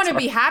 You might want to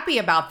be happy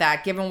about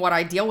that, given what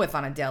I deal with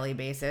on a daily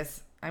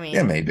basis. I mean,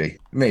 yeah, maybe.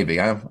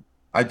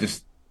 I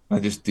just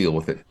deal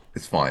with it.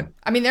 It's fine.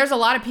 I mean, there's a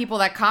lot of people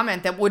that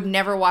comment that would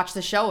never watch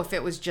the show if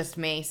it was just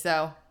me.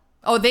 So,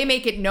 they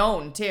make it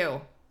known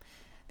too.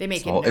 They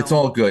make it known. It's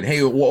all good.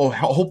 Hey, well,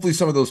 hopefully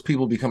some of those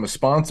people become a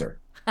sponsor.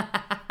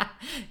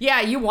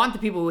 Yeah, you want the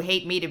people who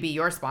hate me to be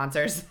your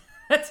sponsors.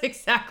 That's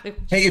exactly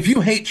what Hey, if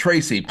you hate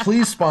Tracy,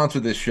 please sponsor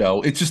this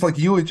show. It's just like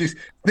you would just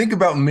think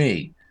about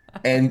me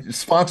and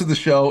sponsor the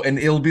show, and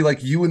it'll be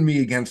like you and me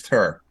against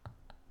her.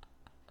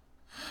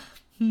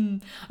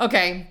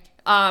 Okay.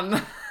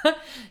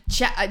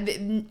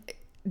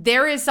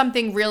 There is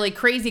something really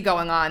crazy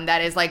going on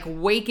that is like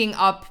waking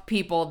up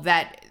people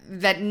that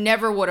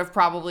never would have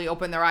probably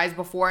opened their eyes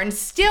before, and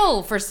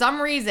still, for some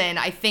reason,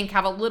 I think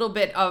have a little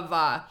bit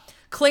of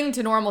cling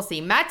to normalcy.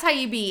 Matt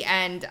Taibbi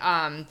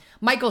and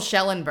Michael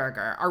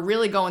Schellenberger are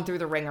really going through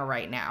the ringer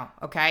right now,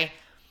 okay?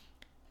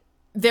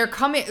 They're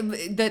coming,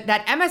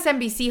 that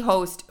MSNBC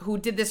host who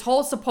did this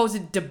whole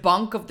supposed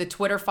debunk of the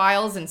Twitter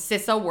files and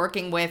CISA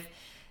working with,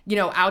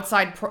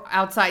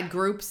 outside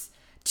groups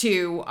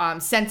to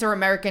censor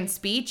American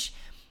speech.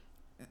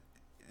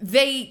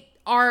 They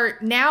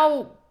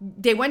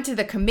went to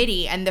the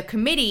committee, and the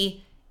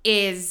committee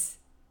is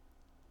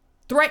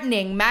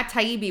threatening Matt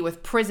Taibbi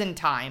with prison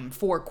time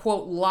for,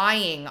 quote,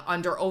 lying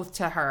under oath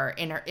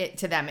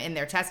to them in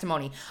their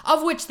testimony,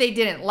 of which they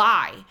didn't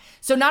lie.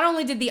 So not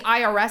only did the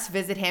IRS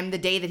visit him the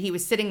day that he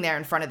was sitting there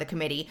in front of the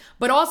committee,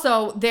 but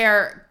also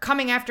they're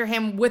coming after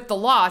him with the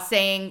law,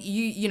 saying,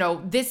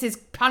 this is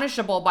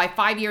punishable by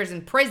 5 years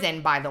in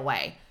prison, by the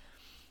way.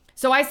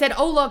 So I said,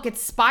 look,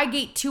 it's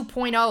Spygate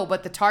 2.0,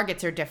 but the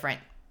targets are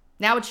different.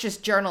 Now it's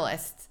just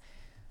journalists.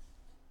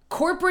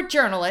 Corporate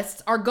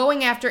journalists are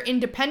going after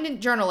independent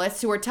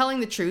journalists who are telling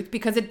the truth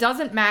because it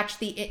doesn't match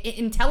the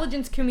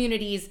intelligence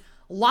community's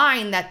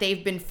line that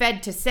they've been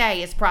fed to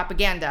say is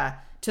propaganda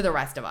to the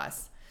rest of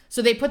us.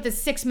 So they put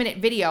this 6-minute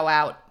video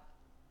out,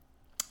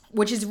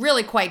 which is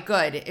really quite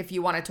good if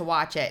you wanted to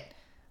watch it,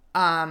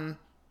 about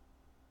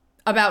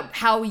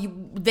how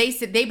they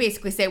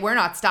basically say, we're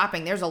not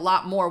stopping. There's a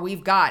lot more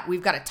we've got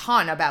a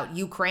ton about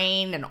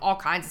Ukraine and all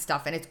kinds of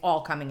stuff, and it's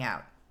all coming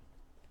out.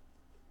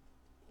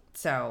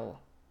 So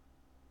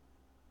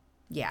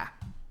yeah,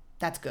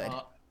 that's good.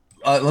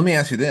 Let me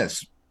ask you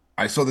this.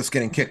 I saw this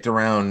getting kicked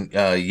around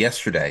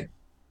yesterday.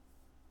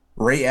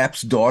 Ray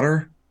Epps'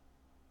 daughter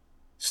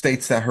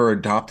states that her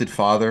adopted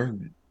father,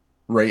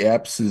 Ray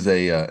Epps, is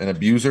an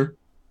abuser.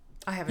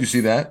 I haven't. You see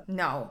that?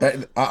 No.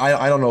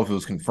 I don't know if it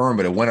was confirmed,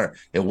 but it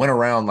went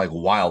around like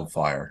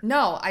wildfire.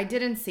 No, I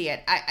didn't see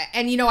it. I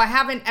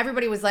haven't.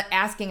 Everybody was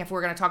asking if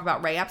we're going to talk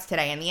about Ray Epps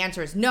today, and the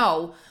answer is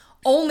no.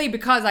 Only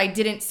because I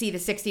didn't see the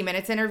 60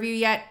 Minutes interview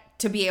yet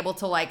to be able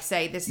to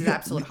say this is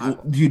absolute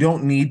horrible. You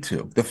don't need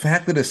to. The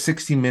fact that a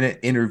 60-minute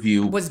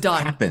interview was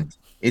done happened.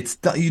 It's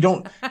done. You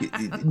don't.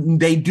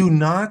 They do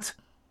not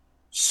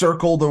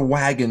circle the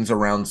wagons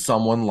around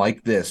someone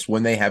like this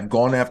when they have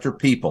gone after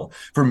people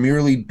for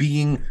merely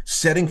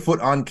setting foot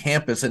on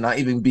campus and not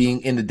even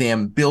being in the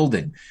damn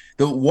building.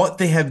 What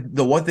they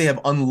have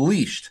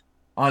unleashed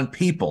on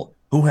people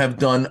who have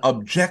done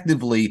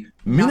objectively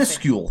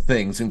minuscule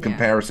things in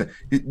comparison.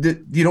 You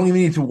don't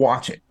even need to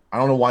watch it. I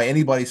don't know why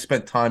anybody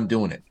spent time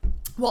doing it.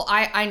 Well,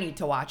 I need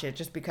to watch it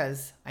just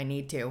because I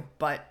need to,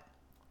 but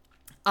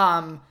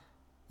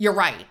you're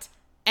right.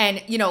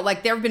 And,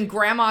 there have been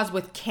grandmas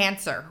with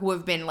cancer who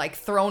have been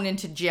thrown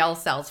into jail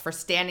cells for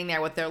standing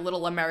there with their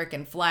little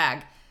American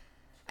flag.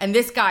 And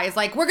this guy is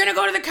like, we're going to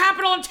go to the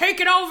Capitol and take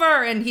it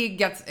over. And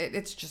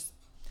it's just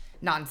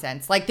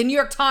nonsense. The New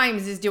York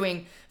Times is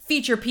doing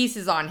feature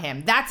pieces on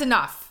him. That's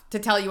enough to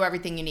tell you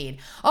everything you need.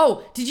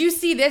 Oh, did you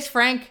see this,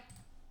 Frank?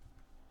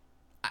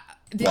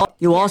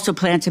 You also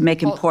plan to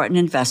make important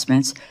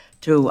investments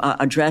to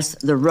address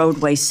the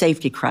roadway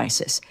safety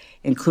crisis,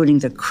 including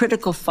the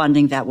critical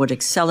funding that would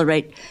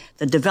accelerate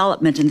the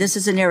development. And this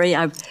is an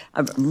area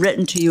I've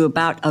written to you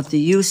about, of the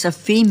use of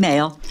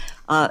female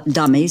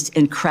dummies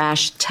in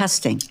crash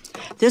testing.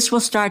 This will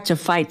start to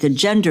fight the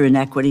gender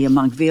inequity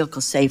among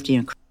vehicle safety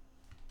and.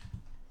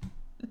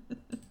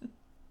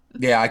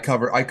 Yeah, I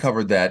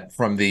covered that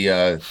from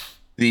the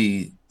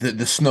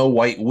Snow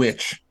White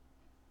Witch.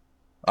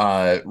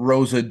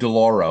 Rosa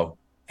DeLauro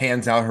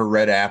hands out her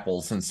red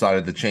apples inside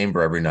of the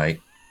chamber every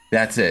night.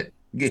 That's it.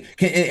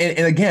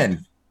 And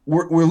again,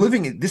 we're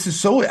living. This is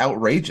so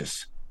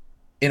outrageous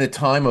in a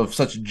time of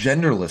such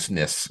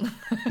genderlessness.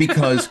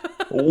 Because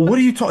what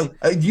are you talking?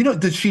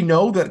 Does she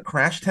know that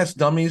crash test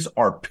dummies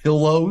are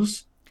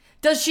pillows?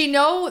 Does she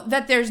know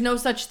that there's no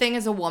such thing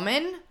as a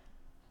woman?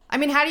 I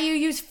mean, how do you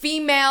use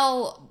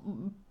female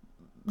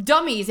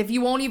dummies if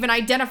you won't even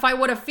identify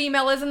what a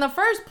female is in the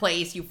first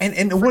place?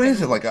 And what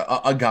is it, like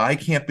a guy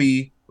can't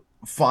be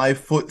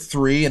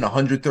 5'3" and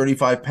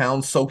 135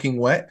 pounds soaking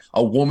wet.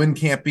 A woman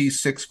can't be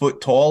 6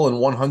 foot tall and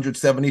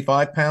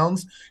 175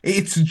 pounds.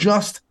 It's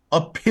just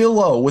a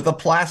pillow with a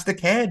plastic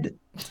head.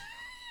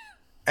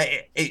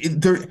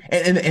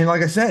 And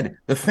like I said,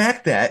 the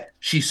fact that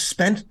she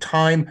spent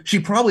time, she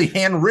probably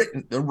hand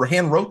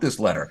wrote this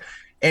letter,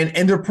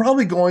 and they're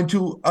probably going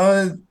to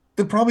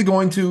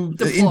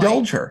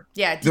indulge her.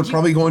 Yeah, they're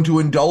probably going to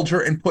indulge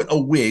her and put a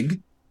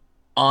wig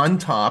on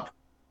top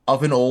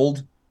of an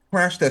old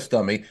crash test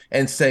dummy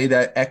and say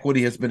that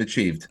equity has been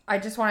achieved. I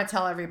just want to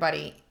tell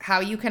everybody how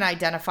you can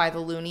identify the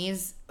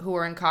loonies who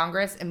are in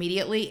Congress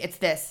immediately. It's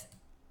this.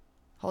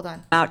 Hold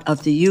on. Out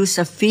of the use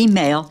of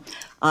female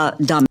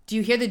dummies. Do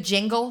you hear the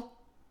jingle?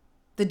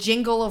 The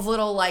jingle of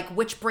little like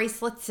witch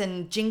bracelets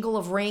and jingle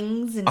of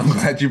rings. And I'm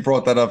glad you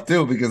brought that up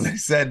too, because I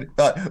said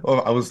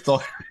I was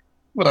talking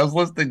when I was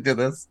listening to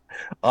this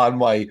on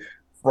my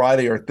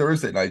Friday or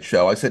Thursday night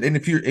show. I said, and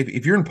if you're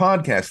in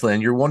podcast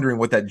land, you're wondering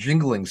what that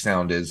jingling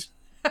sound is.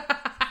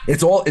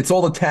 It's all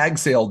the tag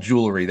sale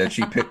jewelry that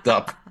she picked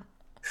up.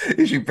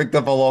 She picked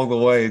up along the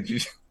way.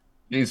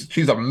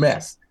 She's a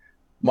mess.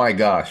 My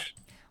gosh.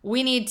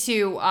 We need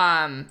to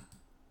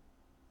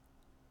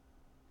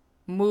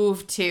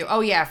move to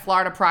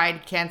Florida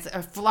Pride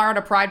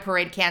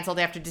Parade canceled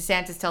after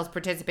DeSantis tells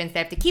participants they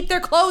have to keep their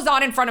clothes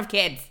on in front of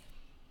kids.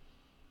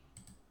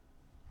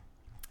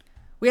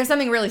 We have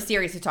something really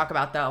serious to talk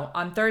about, though.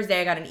 On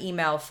Thursday, I got an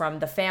email from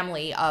the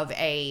family of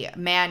a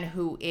man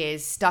who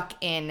is stuck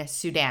in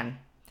Sudan.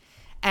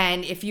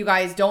 And if you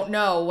guys don't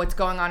know what's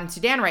going on in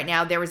Sudan right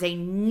now, there is a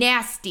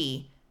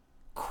nasty,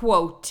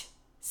 quote,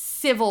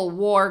 civil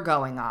war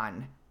going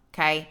on,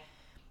 okay?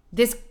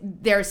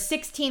 There's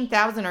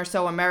 16,000 or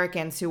so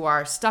Americans who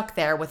are stuck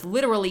there with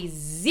literally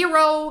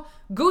zero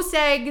goose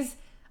eggs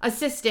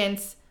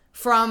assistance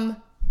from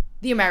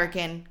the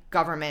American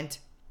government.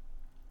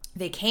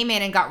 They came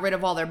in and got rid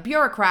of all their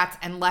bureaucrats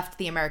and left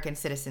the American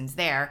citizens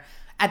there.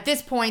 At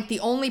this point,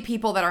 the only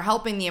people that are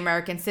helping the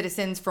American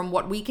citizens, from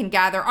what we can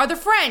gather, are the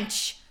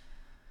French.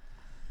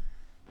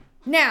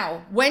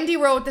 Now, Wendy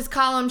wrote this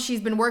column.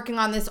 She's been working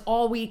on this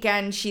all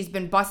weekend. She's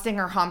been busting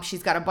her hump.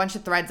 She's got a bunch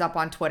of threads up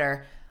on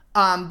Twitter.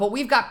 But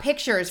we've got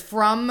pictures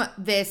from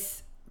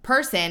this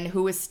person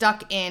who is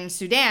stuck in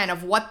Sudan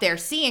of what they're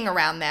seeing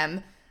around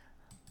them.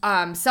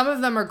 Some of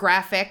them are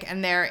graphic,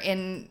 and they're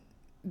in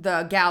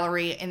the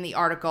gallery in the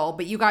article,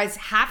 but you guys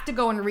have to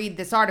go and read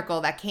this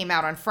article that came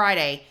out on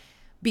Friday,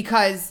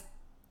 because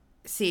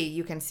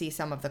you can see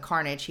some of the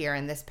carnage here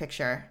in this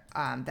picture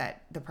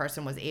that the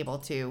person was able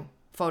to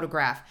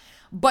photograph.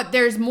 But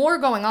there's more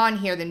going on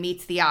here than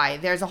meets the eye.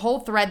 There's a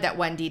whole thread that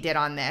Wendy did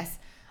on this.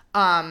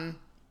 The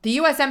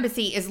U.S.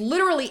 Embassy is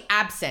literally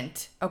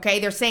absent, okay?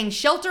 They're saying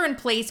shelter in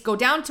place, go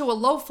down to a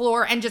low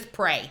floor and just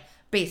pray,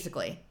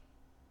 basically.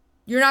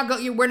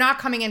 We're not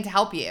coming in to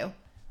help you.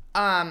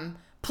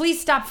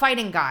 Please stop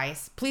fighting,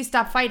 guys. Please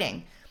stop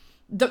fighting.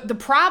 The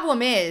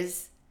problem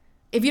is,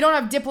 if you don't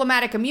have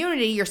diplomatic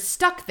immunity, you're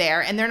stuck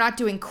there and they're not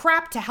doing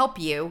crap to help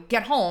you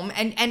get home.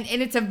 And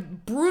it's a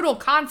brutal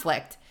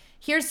conflict.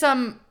 Here's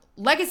some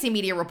legacy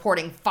media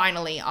reporting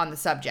finally on the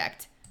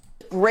subject.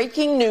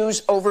 Breaking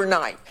news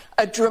overnight.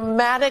 A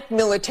dramatic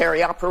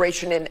military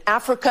operation in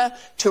Africa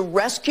to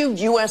rescue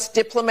U.S.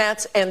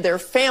 diplomats and their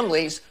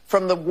families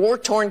from the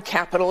war-torn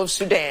capital of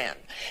Sudan.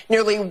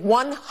 Nearly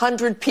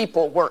 100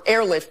 people were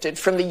airlifted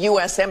from the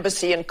U.S.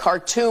 Embassy in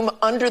Khartoum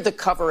under the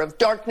cover of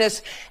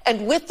darkness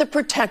and with the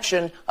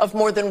protection of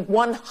more than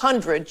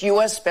 100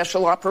 U.S.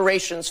 Special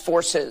Operations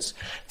Forces.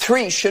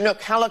 3 Chinook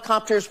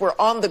helicopters were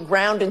on the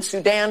ground in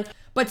Sudan.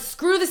 But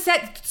screw the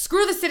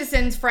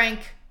citizens, Frank.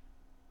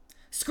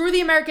 Screw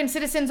the American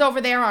citizens over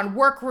there on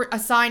work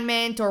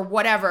assignment or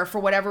whatever, for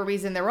whatever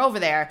reason they're over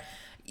there.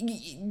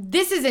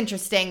 This is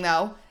interesting,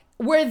 though.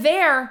 We're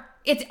there.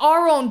 It's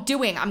our own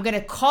doing. I'm going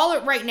to call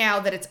it right now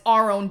that it's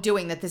our own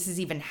doing that this is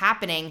even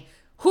happening.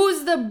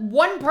 Who's the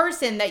one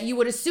person that you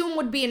would assume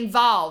would be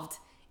involved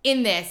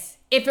in this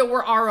if it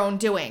were our own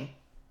doing?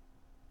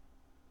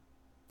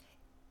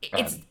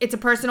 It's a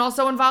person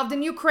also involved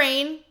in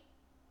Ukraine.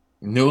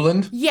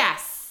 Newland?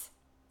 Yes.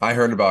 I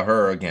heard about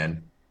her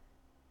again.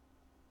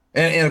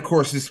 And of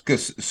course, this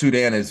because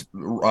Sudan is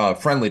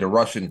friendly to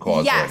Russian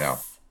cause right now.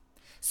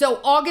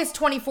 So August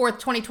 24th,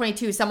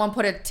 2022, someone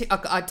put a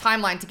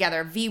timeline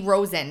together. V.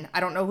 Rosen. I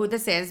don't know who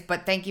this is,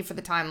 but thank you for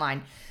the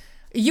timeline.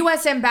 A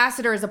U.S.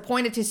 ambassador is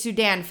appointed to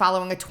Sudan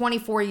following a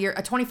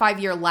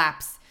 25-year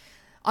lapse.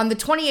 On the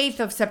 28th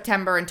of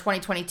September in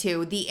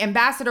 2022, the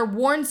ambassador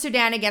warned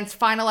Sudan against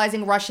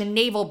finalizing Russian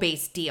naval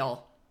base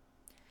deal.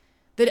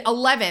 The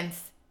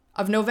 11th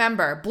of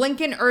November,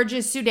 Blinken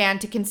urges Sudan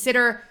to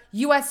consider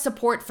U.S.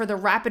 support for the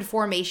rapid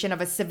formation of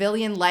a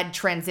civilian-led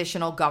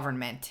transitional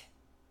government.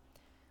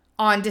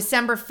 On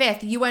December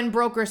 5th, UN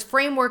brokers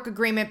framework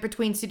agreement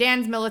between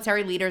Sudan's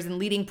military leaders and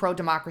leading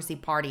pro-democracy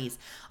parties.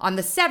 On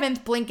the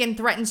 7th, Blinken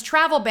threatens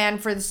travel ban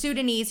for the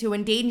Sudanese who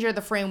endanger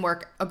the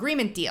framework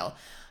agreement deal.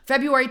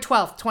 February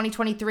 12th,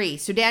 2023,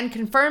 Sudan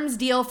confirms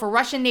deal for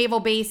Russian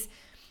naval base,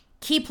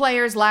 key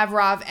players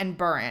Lavrov and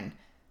Burin.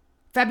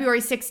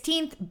 February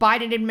 16th,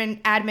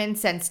 Biden admin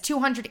sends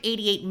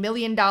 $288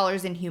 million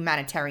in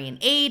humanitarian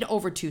aid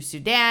over to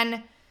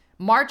Sudan.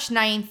 March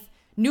 9th,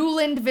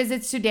 Nuland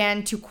visits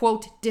Sudan to,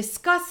 quote,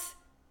 discuss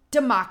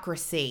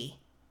democracy.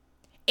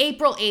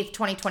 April 8th,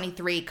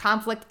 2023,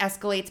 conflict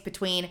escalates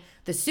between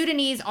the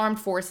Sudanese armed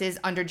forces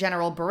under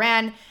General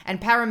Burhan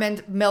and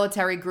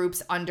paramilitary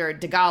groups under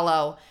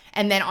Dagalo.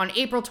 And then on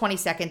April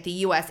 22nd, the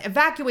U.S.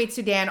 evacuates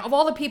Sudan of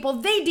all the people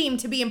they deem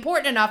to be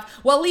important enough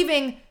while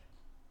leaving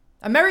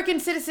American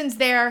citizens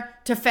there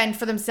to fend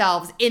for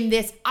themselves in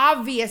this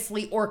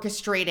obviously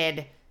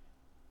orchestrated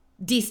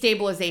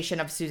destabilization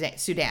of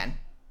Sudan.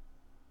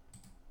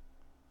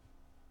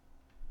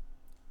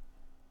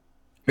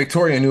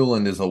 Victoria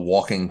Nuland is a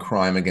walking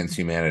crime against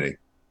humanity.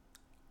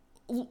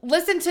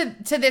 Listen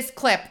to this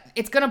clip.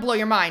 It's going to blow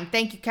your mind.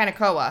 Thank you,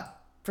 Kanikoa,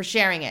 for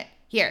sharing it.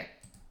 Here.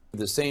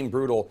 The same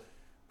brutal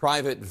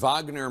private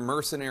Wagner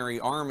mercenary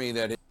army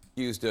that is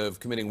accused of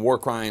committing war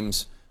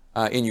crimes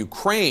in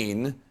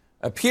Ukraine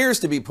appears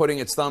to be putting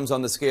its thumbs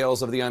on the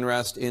scales of the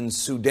unrest in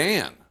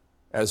Sudan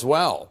as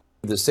well.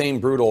 The same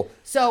brutal...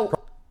 So,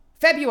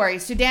 February,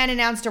 Sudan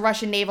announced a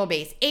Russian naval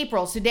base.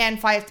 April, Sudan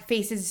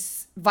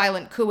faces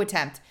violent coup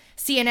attempt.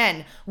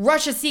 CNN,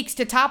 Russia seeks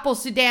to topple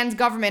Sudan's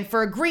government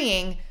for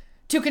agreeing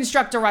to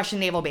construct a Russian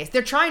naval base.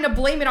 They're trying to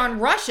blame it on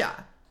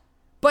Russia,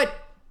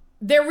 but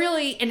they're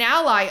really an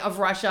ally of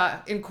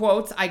Russia, in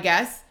quotes, I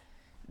guess.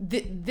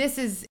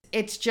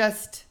 It's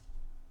just,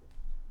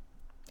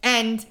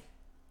 and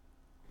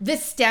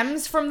this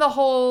stems from the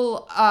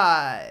whole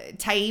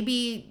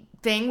Taibbi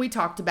thing we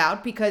talked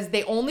about, because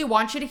they only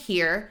want you to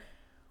hear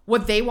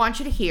what they want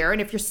you to hear.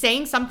 And if you're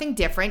saying something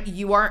different,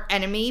 you are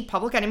enemy,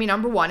 public enemy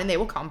number one, and they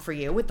will come for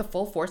you with the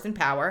full force and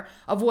power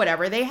of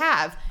whatever they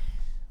have.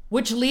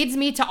 Which leads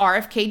me to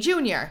RFK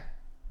Jr.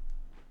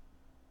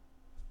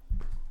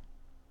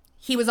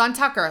 He was on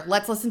Tucker.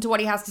 Let's listen to what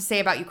he has to say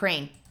about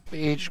Ukraine.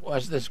 Speech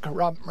was this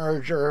corrupt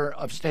merger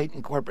of state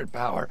and corporate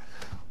power,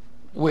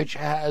 which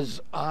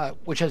is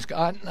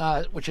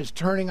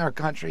turning our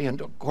country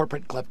into a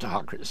corporate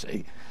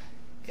kleptocracy,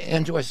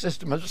 into a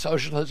system of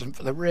socialism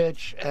for the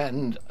rich,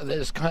 and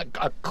this kind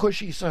of a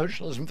cushy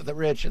socialism for the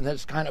rich, and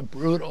this kind of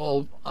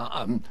brutal,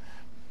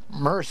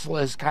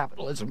 merciless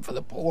capitalism for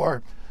the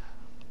poor.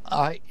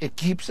 It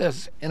keeps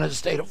us in a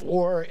state of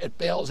war. It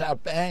bails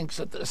out banks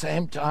at the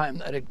same time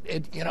that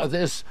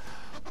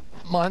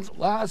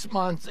last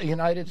month, the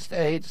United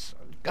States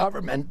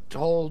government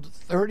told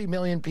 30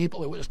 million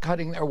people it was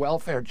cutting their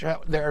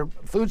their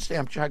food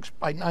stamp checks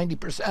by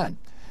 90%.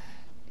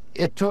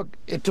 It took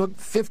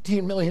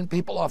 15 million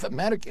people off of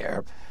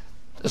Medicare.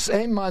 The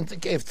same month,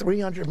 it gave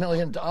 $300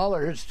 million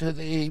to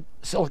the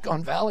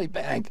Silicon Valley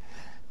Bank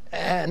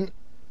and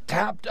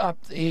tapped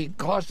up the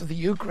cost of the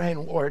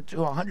Ukraine war to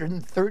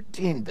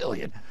 $113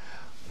 billion.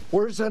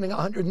 We're sending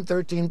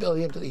 $113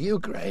 billion to the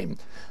Ukraine.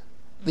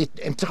 The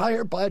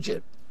entire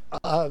budget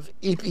of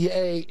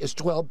EPA is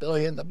 $12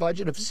 billion. The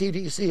budget of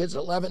CDC is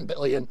 $11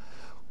 billion.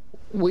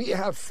 We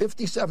have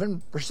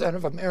 57%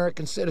 of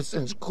American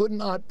citizens could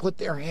not put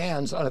their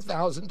hands on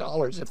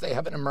 $1,000 if they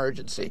have an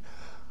emergency.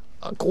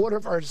 A quarter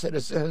of our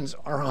citizens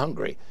are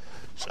hungry.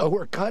 So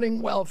we're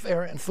cutting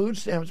welfare and food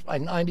stamps by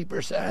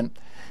 90%.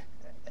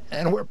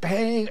 And we're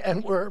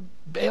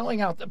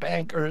bailing out the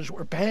bankers.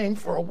 We're paying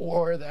for a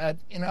war that,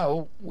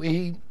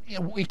 we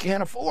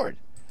can't afford.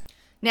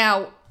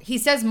 Now, he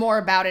says more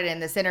about it in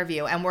this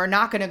interview, and we're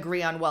not going to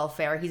agree on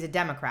welfare. He's a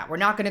Democrat. We're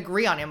not going to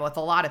agree on him with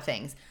a lot of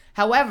things.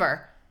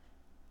 However,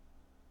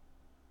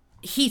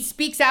 he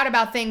speaks out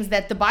about things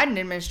that the Biden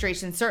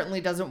administration certainly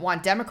doesn't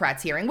want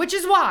Democrats hearing, which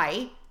is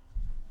why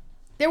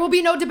there will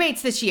be no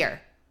debates this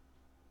year.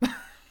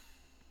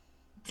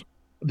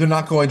 There's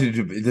not going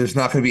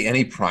to be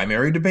any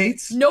primary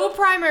debates? No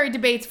primary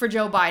debates for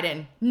Joe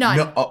Biden.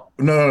 None.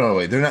 No,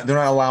 wait. They're not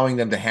allowing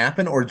them to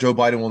happen, or Joe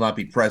Biden will not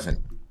be present.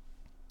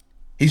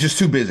 He's just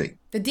too busy.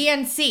 The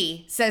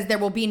DNC says there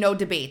will be no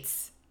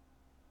debates.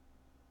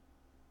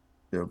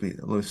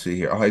 Let's see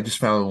here. I just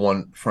found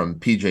one from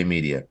PJ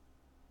Media.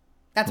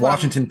 That's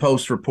Washington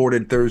Post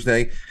reported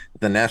Thursday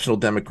the National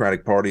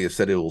Democratic Party has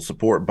said it will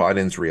support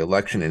Biden's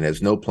reelection and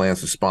has no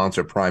plans to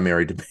sponsor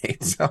primary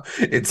debates. So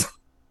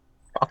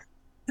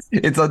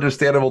it's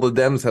understandable the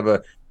Dems have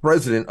a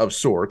president of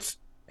sorts,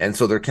 and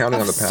so they're counting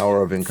on the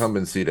power of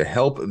incumbency to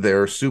help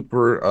their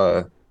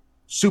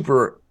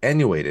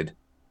superannuated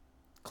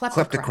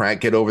kleptocrat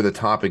get over the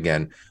top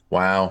again.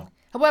 Wow.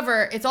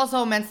 However, it's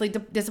also immensely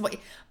disappointing.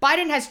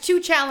 Biden has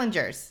two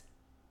challengers.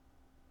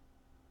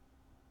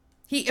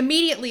 He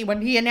immediately,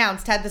 when he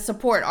announced, had the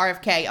support,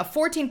 RFK, of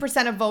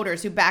 14% of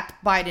voters who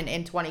backed Biden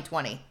in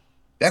 2020.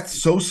 That's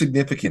so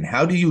significant.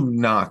 How do you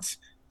not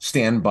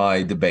stand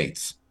by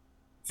debates?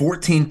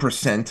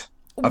 14%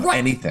 of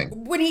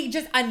anything. When he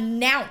just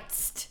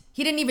announced,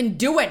 he didn't even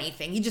do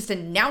anything. He just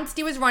announced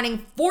he was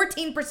running.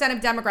 14%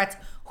 of Democrats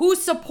who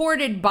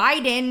supported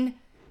Biden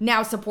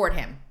now support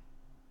him.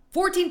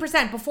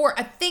 14% before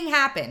a thing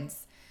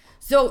happens.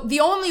 So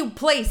the only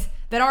place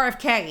that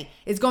RFK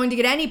is going to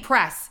get any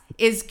press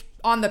is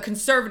on the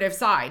conservative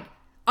side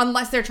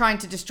unless they're trying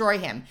to destroy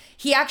him.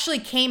 He actually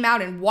came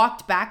out and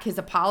walked back his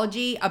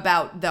apology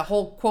about the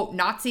whole, quote,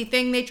 Nazi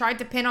thing they tried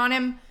to pin on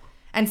him,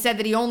 and said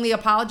that he only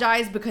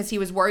apologized because he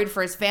was worried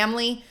for his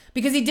family,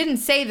 because he didn't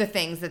say the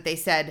things that they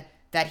said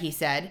that he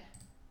said.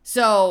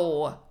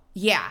 So,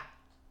 yeah.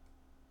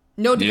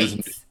 No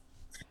debates.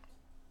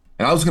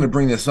 And I was going to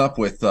bring this up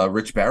with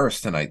Rich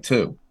Barris tonight,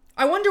 too.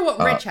 I wonder what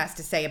Rich has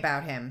to say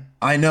about him.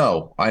 I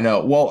know.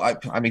 Well,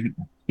 I mean,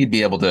 he'd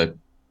be able to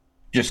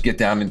just get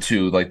down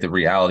into like the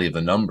reality of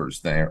the numbers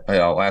there.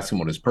 I'll ask him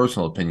what his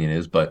personal opinion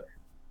is, but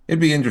it'd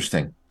be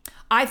interesting.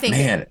 I think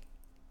Man,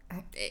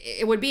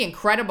 it would be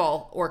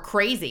incredible or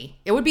crazy.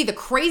 It would be the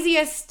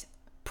craziest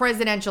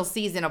presidential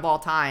season of all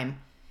time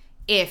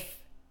if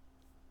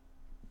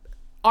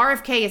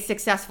RFK is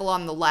successful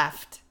on the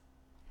left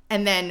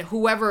and then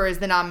whoever is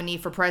the nominee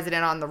for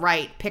president on the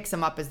right picks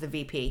him up as the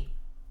VP.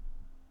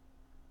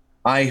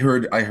 I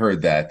heard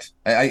that,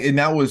 and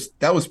that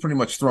was pretty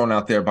much thrown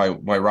out there by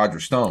Roger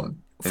Stone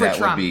For that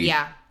Trump, would be,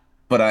 yeah.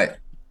 But I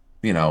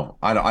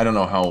don't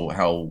know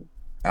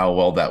how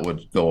well that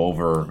would go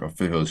over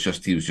if it was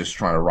just he was just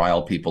trying to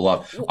rile people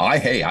up.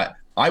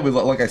 I would,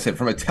 like I said,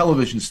 from a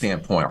television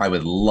standpoint, I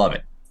would love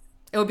it.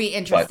 It would be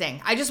interesting.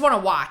 But I just want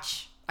to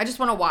watch. I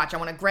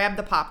want to grab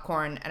the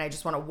popcorn and I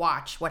just want to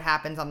watch what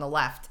happens on the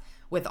left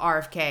with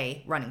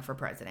RFK running for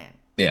president.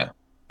 Yeah,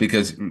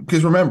 because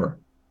remember,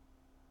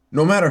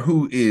 no matter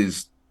who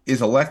is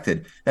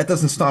elected, that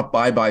doesn't stop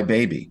Bye Bye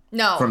Baby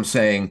from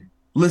saying,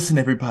 listen,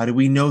 everybody,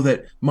 we know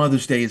that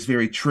Mother's Day is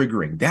very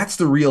triggering. That's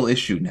the real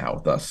issue now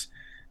with us.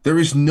 There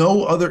is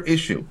no other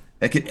issue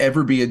that could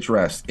ever be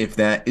addressed if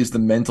that is the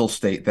mental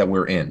state that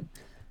we're in.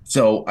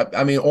 So,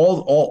 I mean,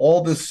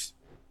 all this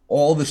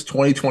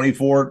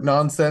 2024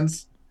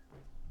 nonsense.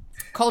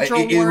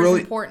 Cultural war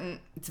is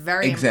important. It's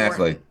very important.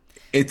 Exactly.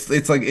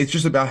 It's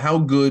just about how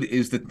good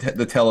is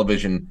the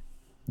television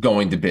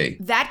going to be.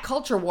 That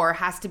culture war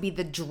has to be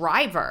the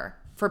driver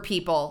for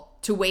people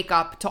to wake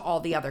up to all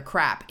the other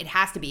crap. It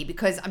has to be,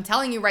 because I'm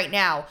telling you right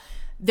now,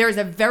 there's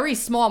a very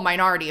small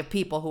minority of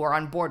people who are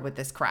on board with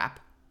this crap.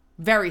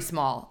 Very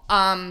small.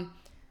 At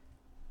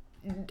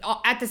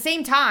the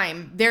same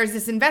time, there's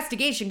this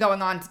investigation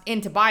going on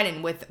into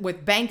Biden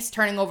with banks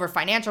turning over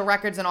financial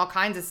records and all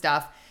kinds of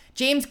stuff.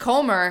 James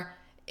Comer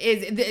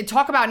is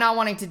talk about not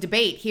wanting to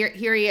debate. Here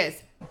he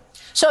is.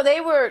 So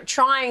they were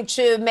trying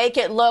to make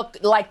it look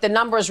like the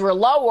numbers were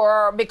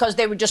lower because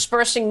they were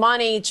dispersing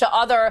money to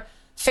other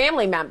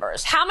family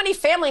members. How many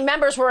family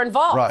members were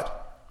involved? Right.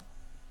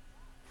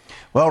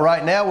 Well,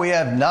 right now we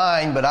have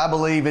 9, but I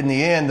believe in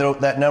the end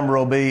that number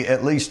will be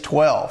at least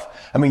 12.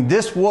 I mean,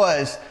 this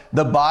was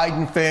the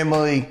Biden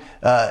family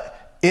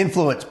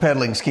influence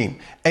peddling scheme.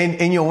 And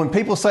you know, when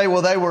people say,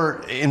 well, they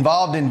were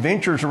involved in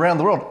ventures around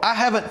the world, I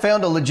haven't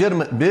found a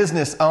legitimate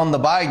business on the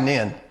Biden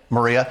end,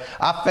 Maria.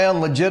 I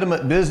found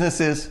legitimate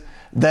businesses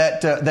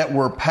that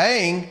were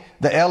paying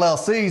the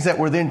LLCs that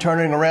were then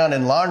turning around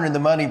and laundering the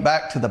money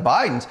back to the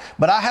Bidens.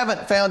 But I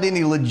haven't found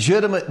any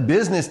legitimate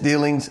business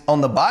dealings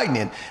on the Biden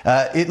end.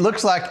 It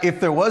looks like if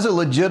there was a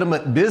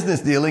legitimate business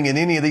dealing in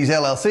any of these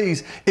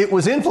LLCs, it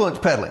was influence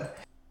peddling.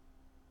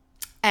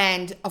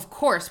 And of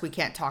course we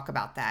can't talk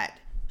about that.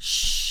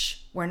 Shh.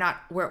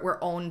 We're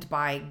owned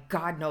by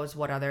God knows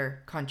what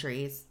other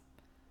countries.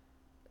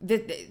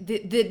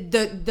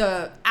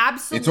 The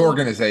absolute. It's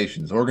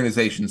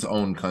organizations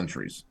own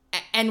countries.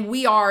 And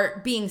we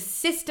are being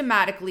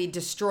systematically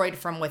destroyed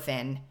from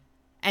within.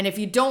 And if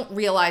you don't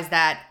realize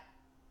that,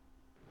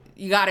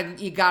 you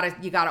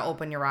gotta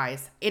open your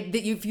eyes.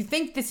 If you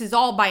think this is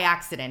all by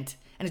accident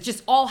and it's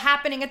just all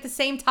happening at the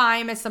same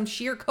time as some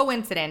sheer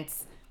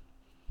coincidence.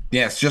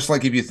 Yes, just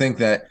like if you think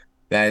that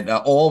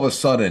all of a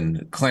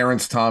sudden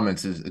Clarence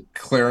Thomas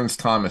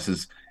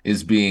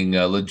is being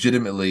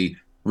legitimately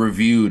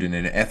reviewed in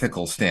an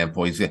ethical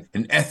standpoint,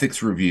 an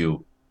ethics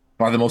review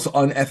by the most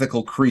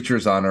unethical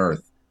creatures on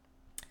earth.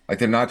 Like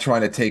they're not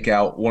trying to take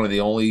out one of the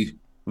only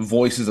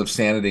voices of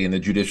sanity in the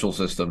judicial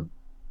system.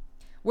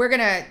 We're going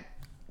to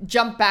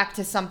jump back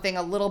to something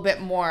a little bit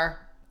more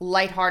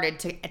lighthearted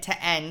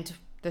to end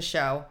the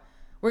show.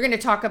 We're going to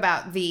talk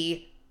about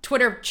the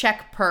Twitter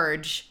check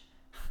purge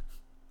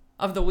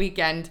of the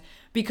weekend,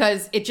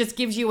 because it just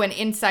gives you an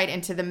insight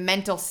into the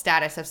mental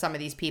status of some of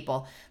these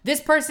people.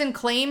 This person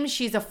claims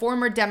she's a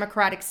former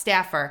Democratic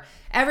staffer.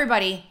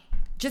 Everybody,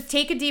 just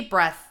take a deep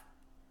breath.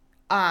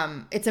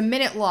 It's a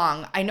minute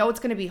long. I know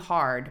it's going to be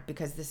hard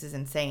because this is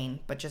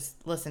insane, but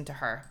just listen to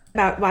her.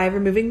 About why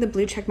removing the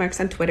blue check marks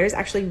on Twitter is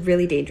actually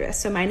really dangerous.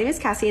 So my name is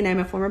Cassie and I'm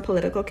a former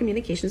political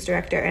communications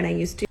director, and I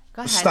used to...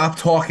 Go ahead. Stop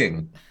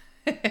talking.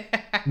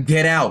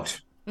 Get out.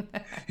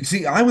 You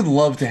see, I would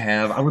love to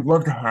have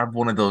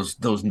one of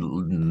those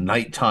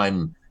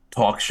nighttime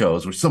talk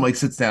shows where somebody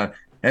sits down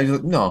and you're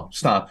like, no,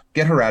 stop.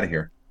 Get her out of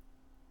here.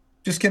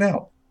 Just get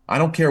out. I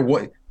don't care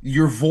what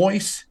your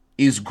voice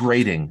is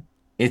grating.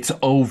 It's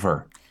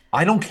over.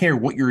 I don't care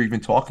what you're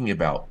even talking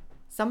about.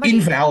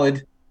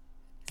 Invalid.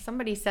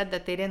 Somebody said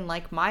that they didn't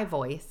like my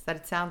voice, that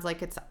it sounds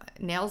like it's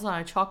nails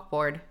on a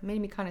chalkboard. It made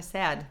me kind of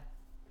sad.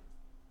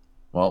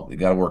 Well, you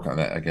got to work on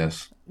that, I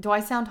guess. Do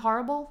I sound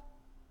horrible?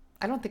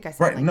 I don't think I sound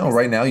Right. like No, this.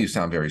 right now you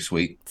sound very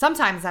sweet.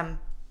 Sometimes I'm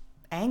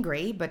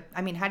angry, but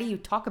I mean, how do you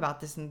talk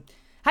about this and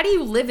how do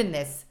you live in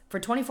this for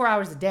 24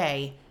 hours a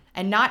day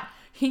and not,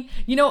 you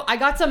know, I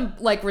got some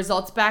like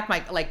results back,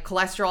 my like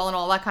cholesterol and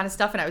all that kind of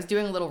stuff. And I was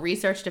doing a little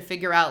research to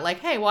figure out like,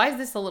 hey, why is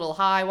this a little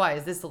high? Why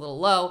is this a little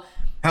low?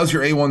 How's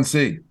your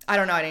A1C? I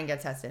don't know. I didn't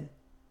get tested.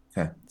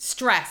 Okay.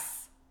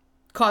 Stress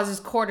causes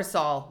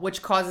cortisol,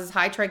 which causes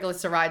high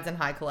triglycerides and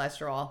high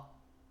cholesterol.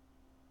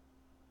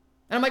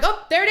 And I'm like,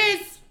 oh, there it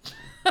is.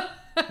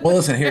 Well,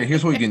 listen,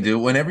 here's what you can do.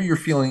 Whenever you're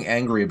feeling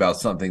angry about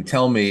something,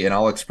 tell me and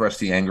I'll express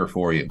the anger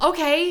for you.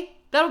 Okay,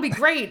 that'll be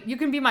great. You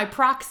can be my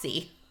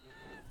proxy.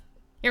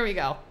 Here we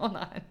go. Hold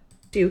on.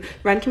 To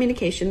run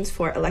communications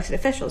for elected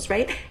officials,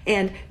 right?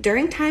 And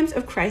during times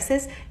of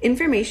crisis,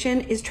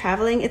 information is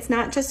traveling. It's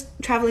not just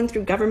traveling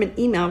through government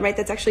email, right?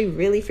 That's actually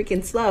really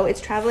freaking slow.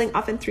 It's traveling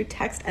often through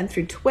text and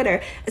through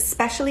Twitter,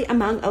 especially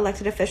among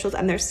elected officials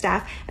and their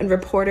staff and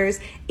reporters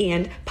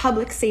and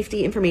public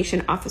safety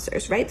information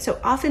officers, right? So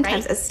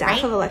oftentimes as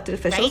staff of elected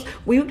officials,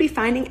 we would be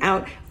finding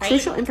out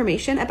crucial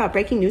information about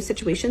breaking news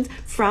situations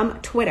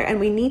from Twitter. And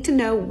we need to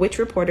know which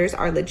reporters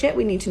are legit.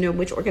 We need to know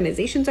which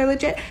organizations are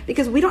legit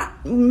because we don't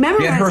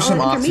memorize Get her all some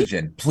that information.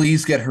 oxygen.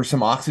 Please get her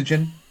some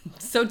oxygen.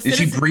 So Is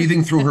she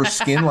breathing through her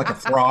skin like a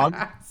frog?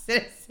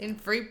 Citizen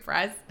Free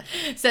Press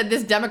said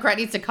this Democrat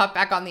needs to cut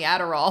back on the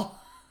Adderall.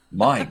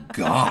 My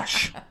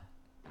gosh.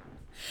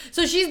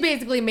 So she's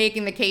basically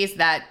making the case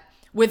that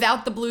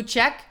without the blue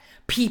check,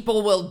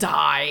 people will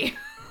die.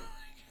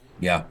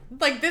 Yeah.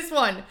 Like this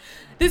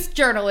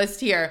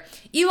journalist here.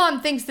 Elon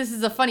thinks this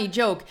is a funny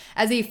joke.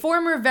 As a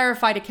former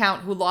verified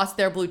account who lost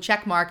their blue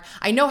check mark,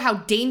 I know how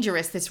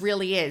dangerous this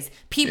really is.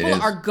 People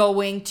are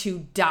going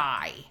to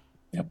die.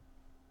 Yep.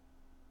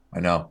 I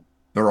know.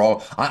 They're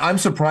all. I'm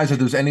surprised that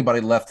there's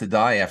anybody left to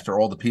die after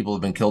all the people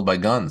have been killed by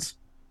guns.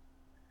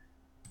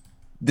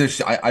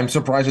 I'm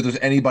surprised that there's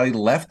anybody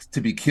left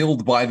to be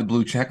killed by the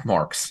blue check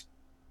marks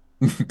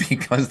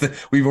because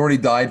we've already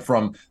died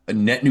from a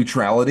net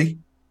neutrality.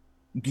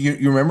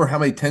 You remember how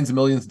many tens of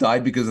millions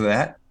died because of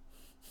that?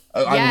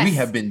 Yes. We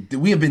have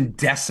been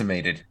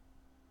decimated.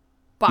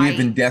 We have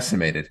been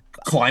decimated.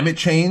 Climate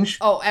change.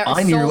 Oh,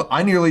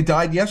 I nearly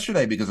died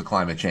yesterday because of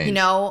climate change. You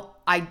know,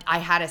 I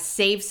had to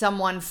save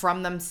someone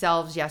from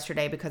themselves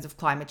yesterday because of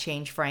climate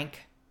change,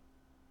 Frank.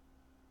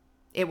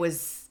 It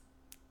was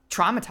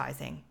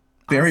traumatizing.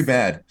 Very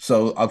bad.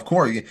 So, of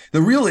course,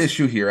 the real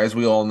issue here, as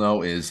we all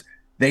know, is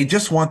they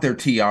just want their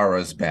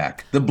tiaras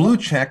back. The blue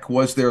check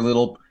was their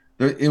little.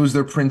 It was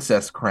their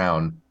princess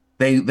crown.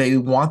 They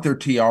want their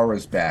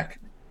tiaras back.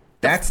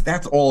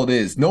 That's all it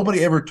is.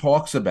 Nobody ever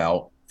talks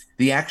about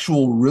the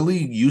actual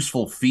really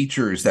useful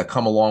features that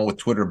come along with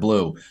Twitter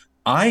Blue.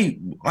 I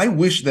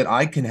wish that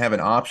I can have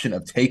an option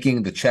of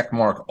taking the check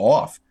mark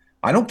off.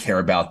 I don't care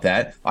about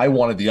that. I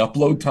wanted the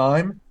upload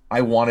time.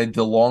 I wanted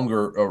the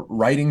longer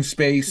writing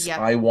space. Yep.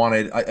 I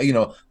wanted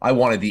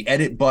the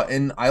edit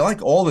button. I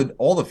like all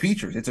the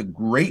features. It's a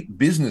great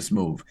business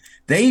move.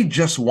 They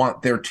just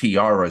want their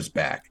tiaras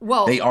back.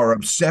 Well, they are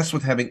obsessed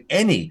with having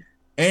any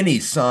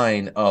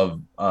sign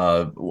of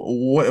a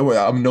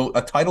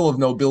title of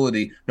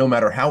nobility, no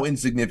matter how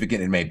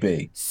insignificant it may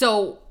be.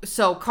 So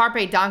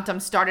Carpe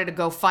Donktum started a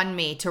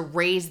GoFundMe to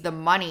raise the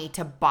money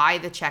to buy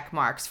the check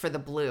marks for the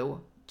blue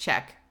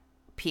check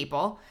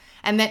people.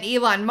 And then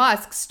Elon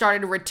Musk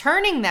started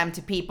returning them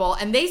to people,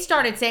 and they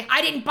started saying,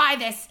 I didn't buy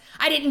this.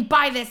 I didn't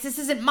buy this. This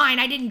isn't mine.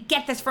 I didn't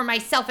get this for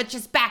myself. It's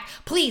just back.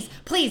 Please,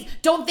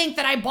 don't think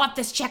that I bought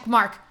this check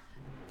mark.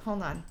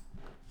 Hold on.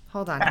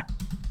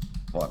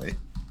 Funny.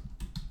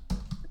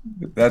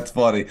 That's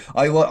funny.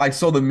 I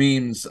saw the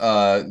memes,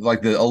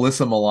 like the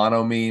Alyssa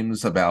Milano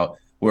memes about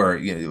where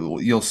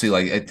you'll see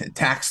like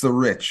tax the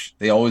rich.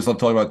 They always love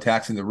talking about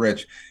taxing the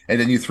rich,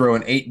 and then you throw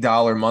an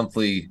 $8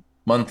 monthly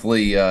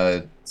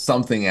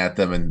something at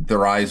them, and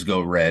their eyes go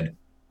red.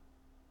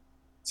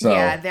 So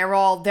yeah, they're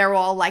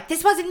all like,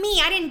 this wasn't me.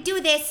 I didn't do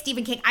this,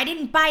 Stephen King. I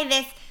didn't buy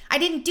this. I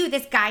didn't do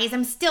this, guys.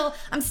 I'm still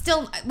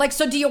like,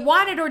 so do you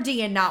want it or do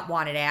you not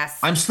want it, ass?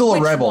 I'm still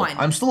a rebel. One?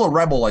 I'm still a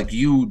rebel like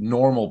you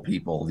normal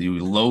people, you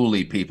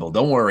lowly people.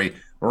 Don't worry.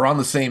 We're on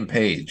the same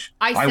page.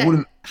 I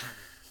wouldn't.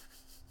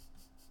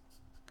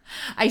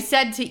 I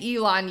said to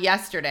Elon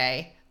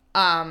yesterday,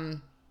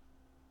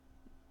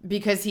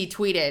 because he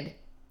tweeted,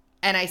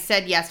 and I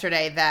said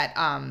yesterday that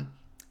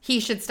he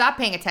should stop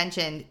paying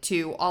attention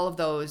to all of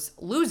those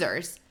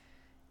losers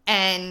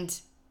and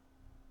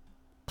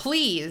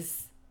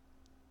please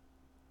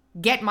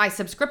get my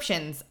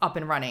subscriptions up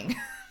and running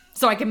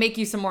so I can make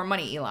you some more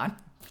money, Elon.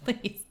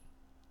 Please.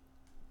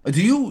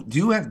 Do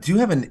you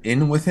have an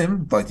in with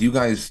him? Like,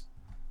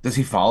 does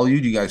he follow you?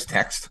 Do you guys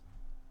text?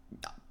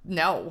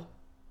 No.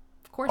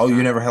 Of course not. not.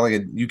 You never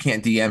had you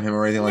can't DM him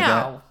or anything like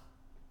that? No.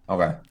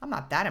 Okay. I'm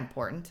not that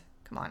important.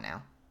 Come on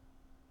now.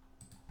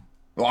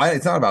 Well,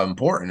 it's not about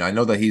important. I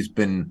know that he's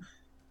been,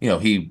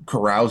 he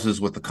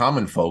carouses with the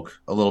common folk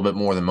a little bit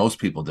more than most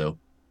people do.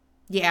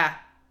 Yeah,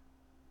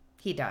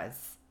 he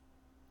does.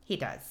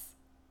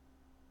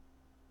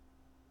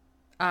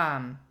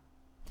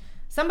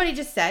 Somebody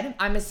just said,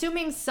 I'm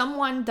assuming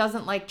someone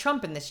doesn't like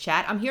Trump in this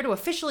chat. I'm here to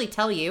officially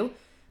tell you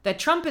that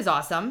Trump is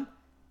awesome.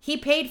 He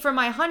paid for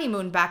my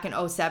honeymoon back in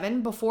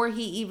 2007 before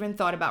he even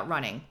thought about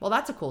running. Well,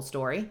 that's a cool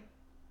story.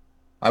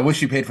 I wish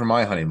he paid for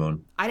my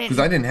honeymoon. I didn't.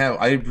 Because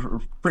I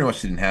pretty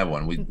much didn't have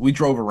one. We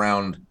drove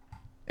around,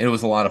 and it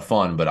was a lot of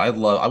fun. But I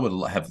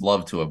would have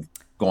loved to have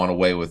gone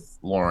away with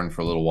Lauren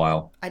for a little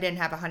while. I didn't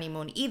have a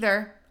honeymoon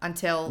either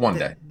until one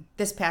day.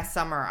 This past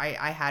summer,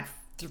 I had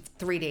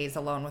 3 days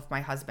alone with my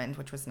husband,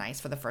 which was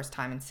nice for the first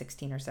time in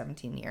 16 or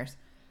 17 years.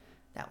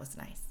 That was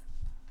nice.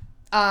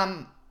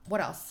 What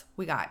else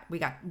we got? We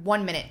got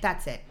 1 minute.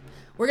 That's it.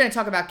 We're going to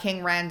talk about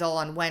King Randall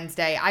on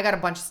Wednesday. I got a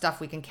bunch of stuff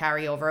we can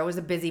carry over. It was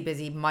a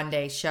busy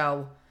Monday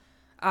show.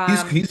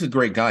 He's a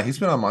great guy. He's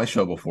been on my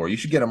show before. You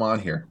should get him on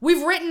here.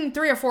 We've written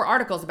 3 or 4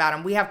 articles about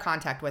him. We have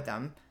contact with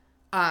him.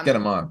 Get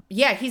him on.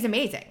 Yeah, he's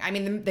amazing. I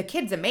mean, the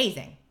kid's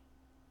amazing.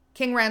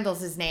 King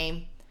Randall's his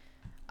name.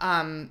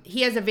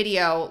 He has a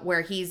video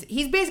where he's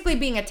basically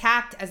being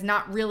attacked as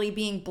not really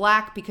being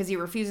black because he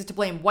refuses to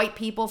blame white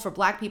people for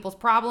black people's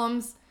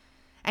problems.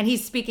 And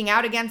he's speaking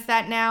out against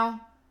that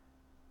now.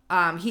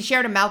 He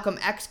shared a Malcolm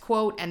X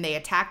quote and they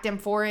attacked him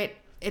for it.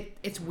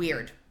 It's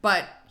weird,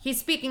 but he's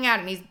speaking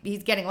out and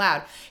he's getting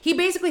loud. He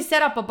basically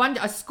set up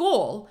a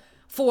school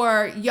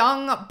for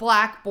young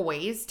black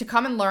boys to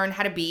come and learn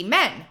how to be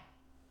men.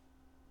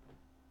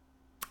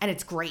 And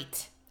it's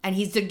great. And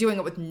he's doing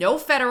it with no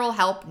federal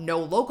help, no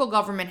local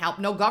government help,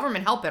 no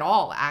government help at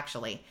all,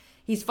 actually.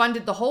 He's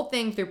funded the whole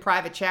thing through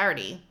private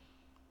charity.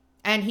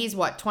 And he's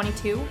what,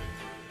 22?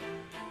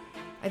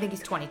 I think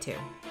he's 22.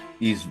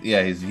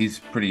 He's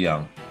pretty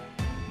young.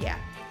 Yeah.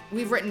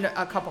 We've written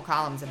a couple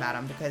columns about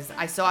him because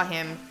I saw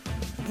him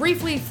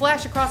briefly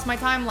flash across my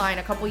timeline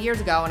a couple years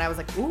ago and I was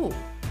like, ooh,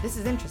 this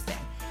is interesting.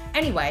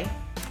 Anyway,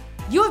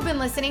 you have been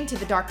listening to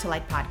the Dark to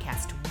Light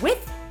podcast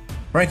with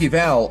Frankie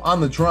Val on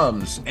the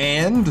drums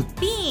and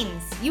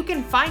Beans. You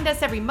can find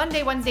us every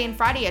Monday, Wednesday, and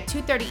Friday at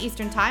 2:30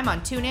 Eastern Time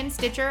on TuneIn,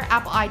 Stitcher,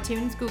 Apple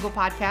iTunes, Google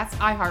Podcasts,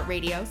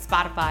 iHeartRadio,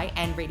 Spotify,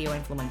 and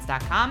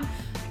RadioInfluence.com.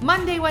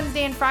 Monday,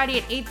 Wednesday, and Friday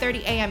at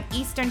 8:30 a.m.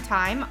 Eastern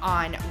Time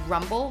on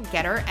Rumble,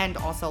 Getter, and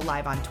also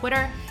live on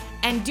Twitter.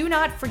 And do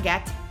not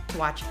forget to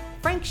watch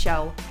Frank's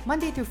show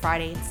Monday through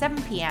Friday at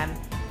 7 p.m.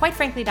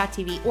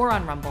 QuiteFrankly.tv or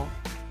on Rumble.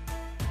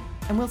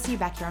 And we'll see you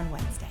back here on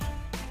Wednesday.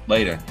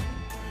 Later.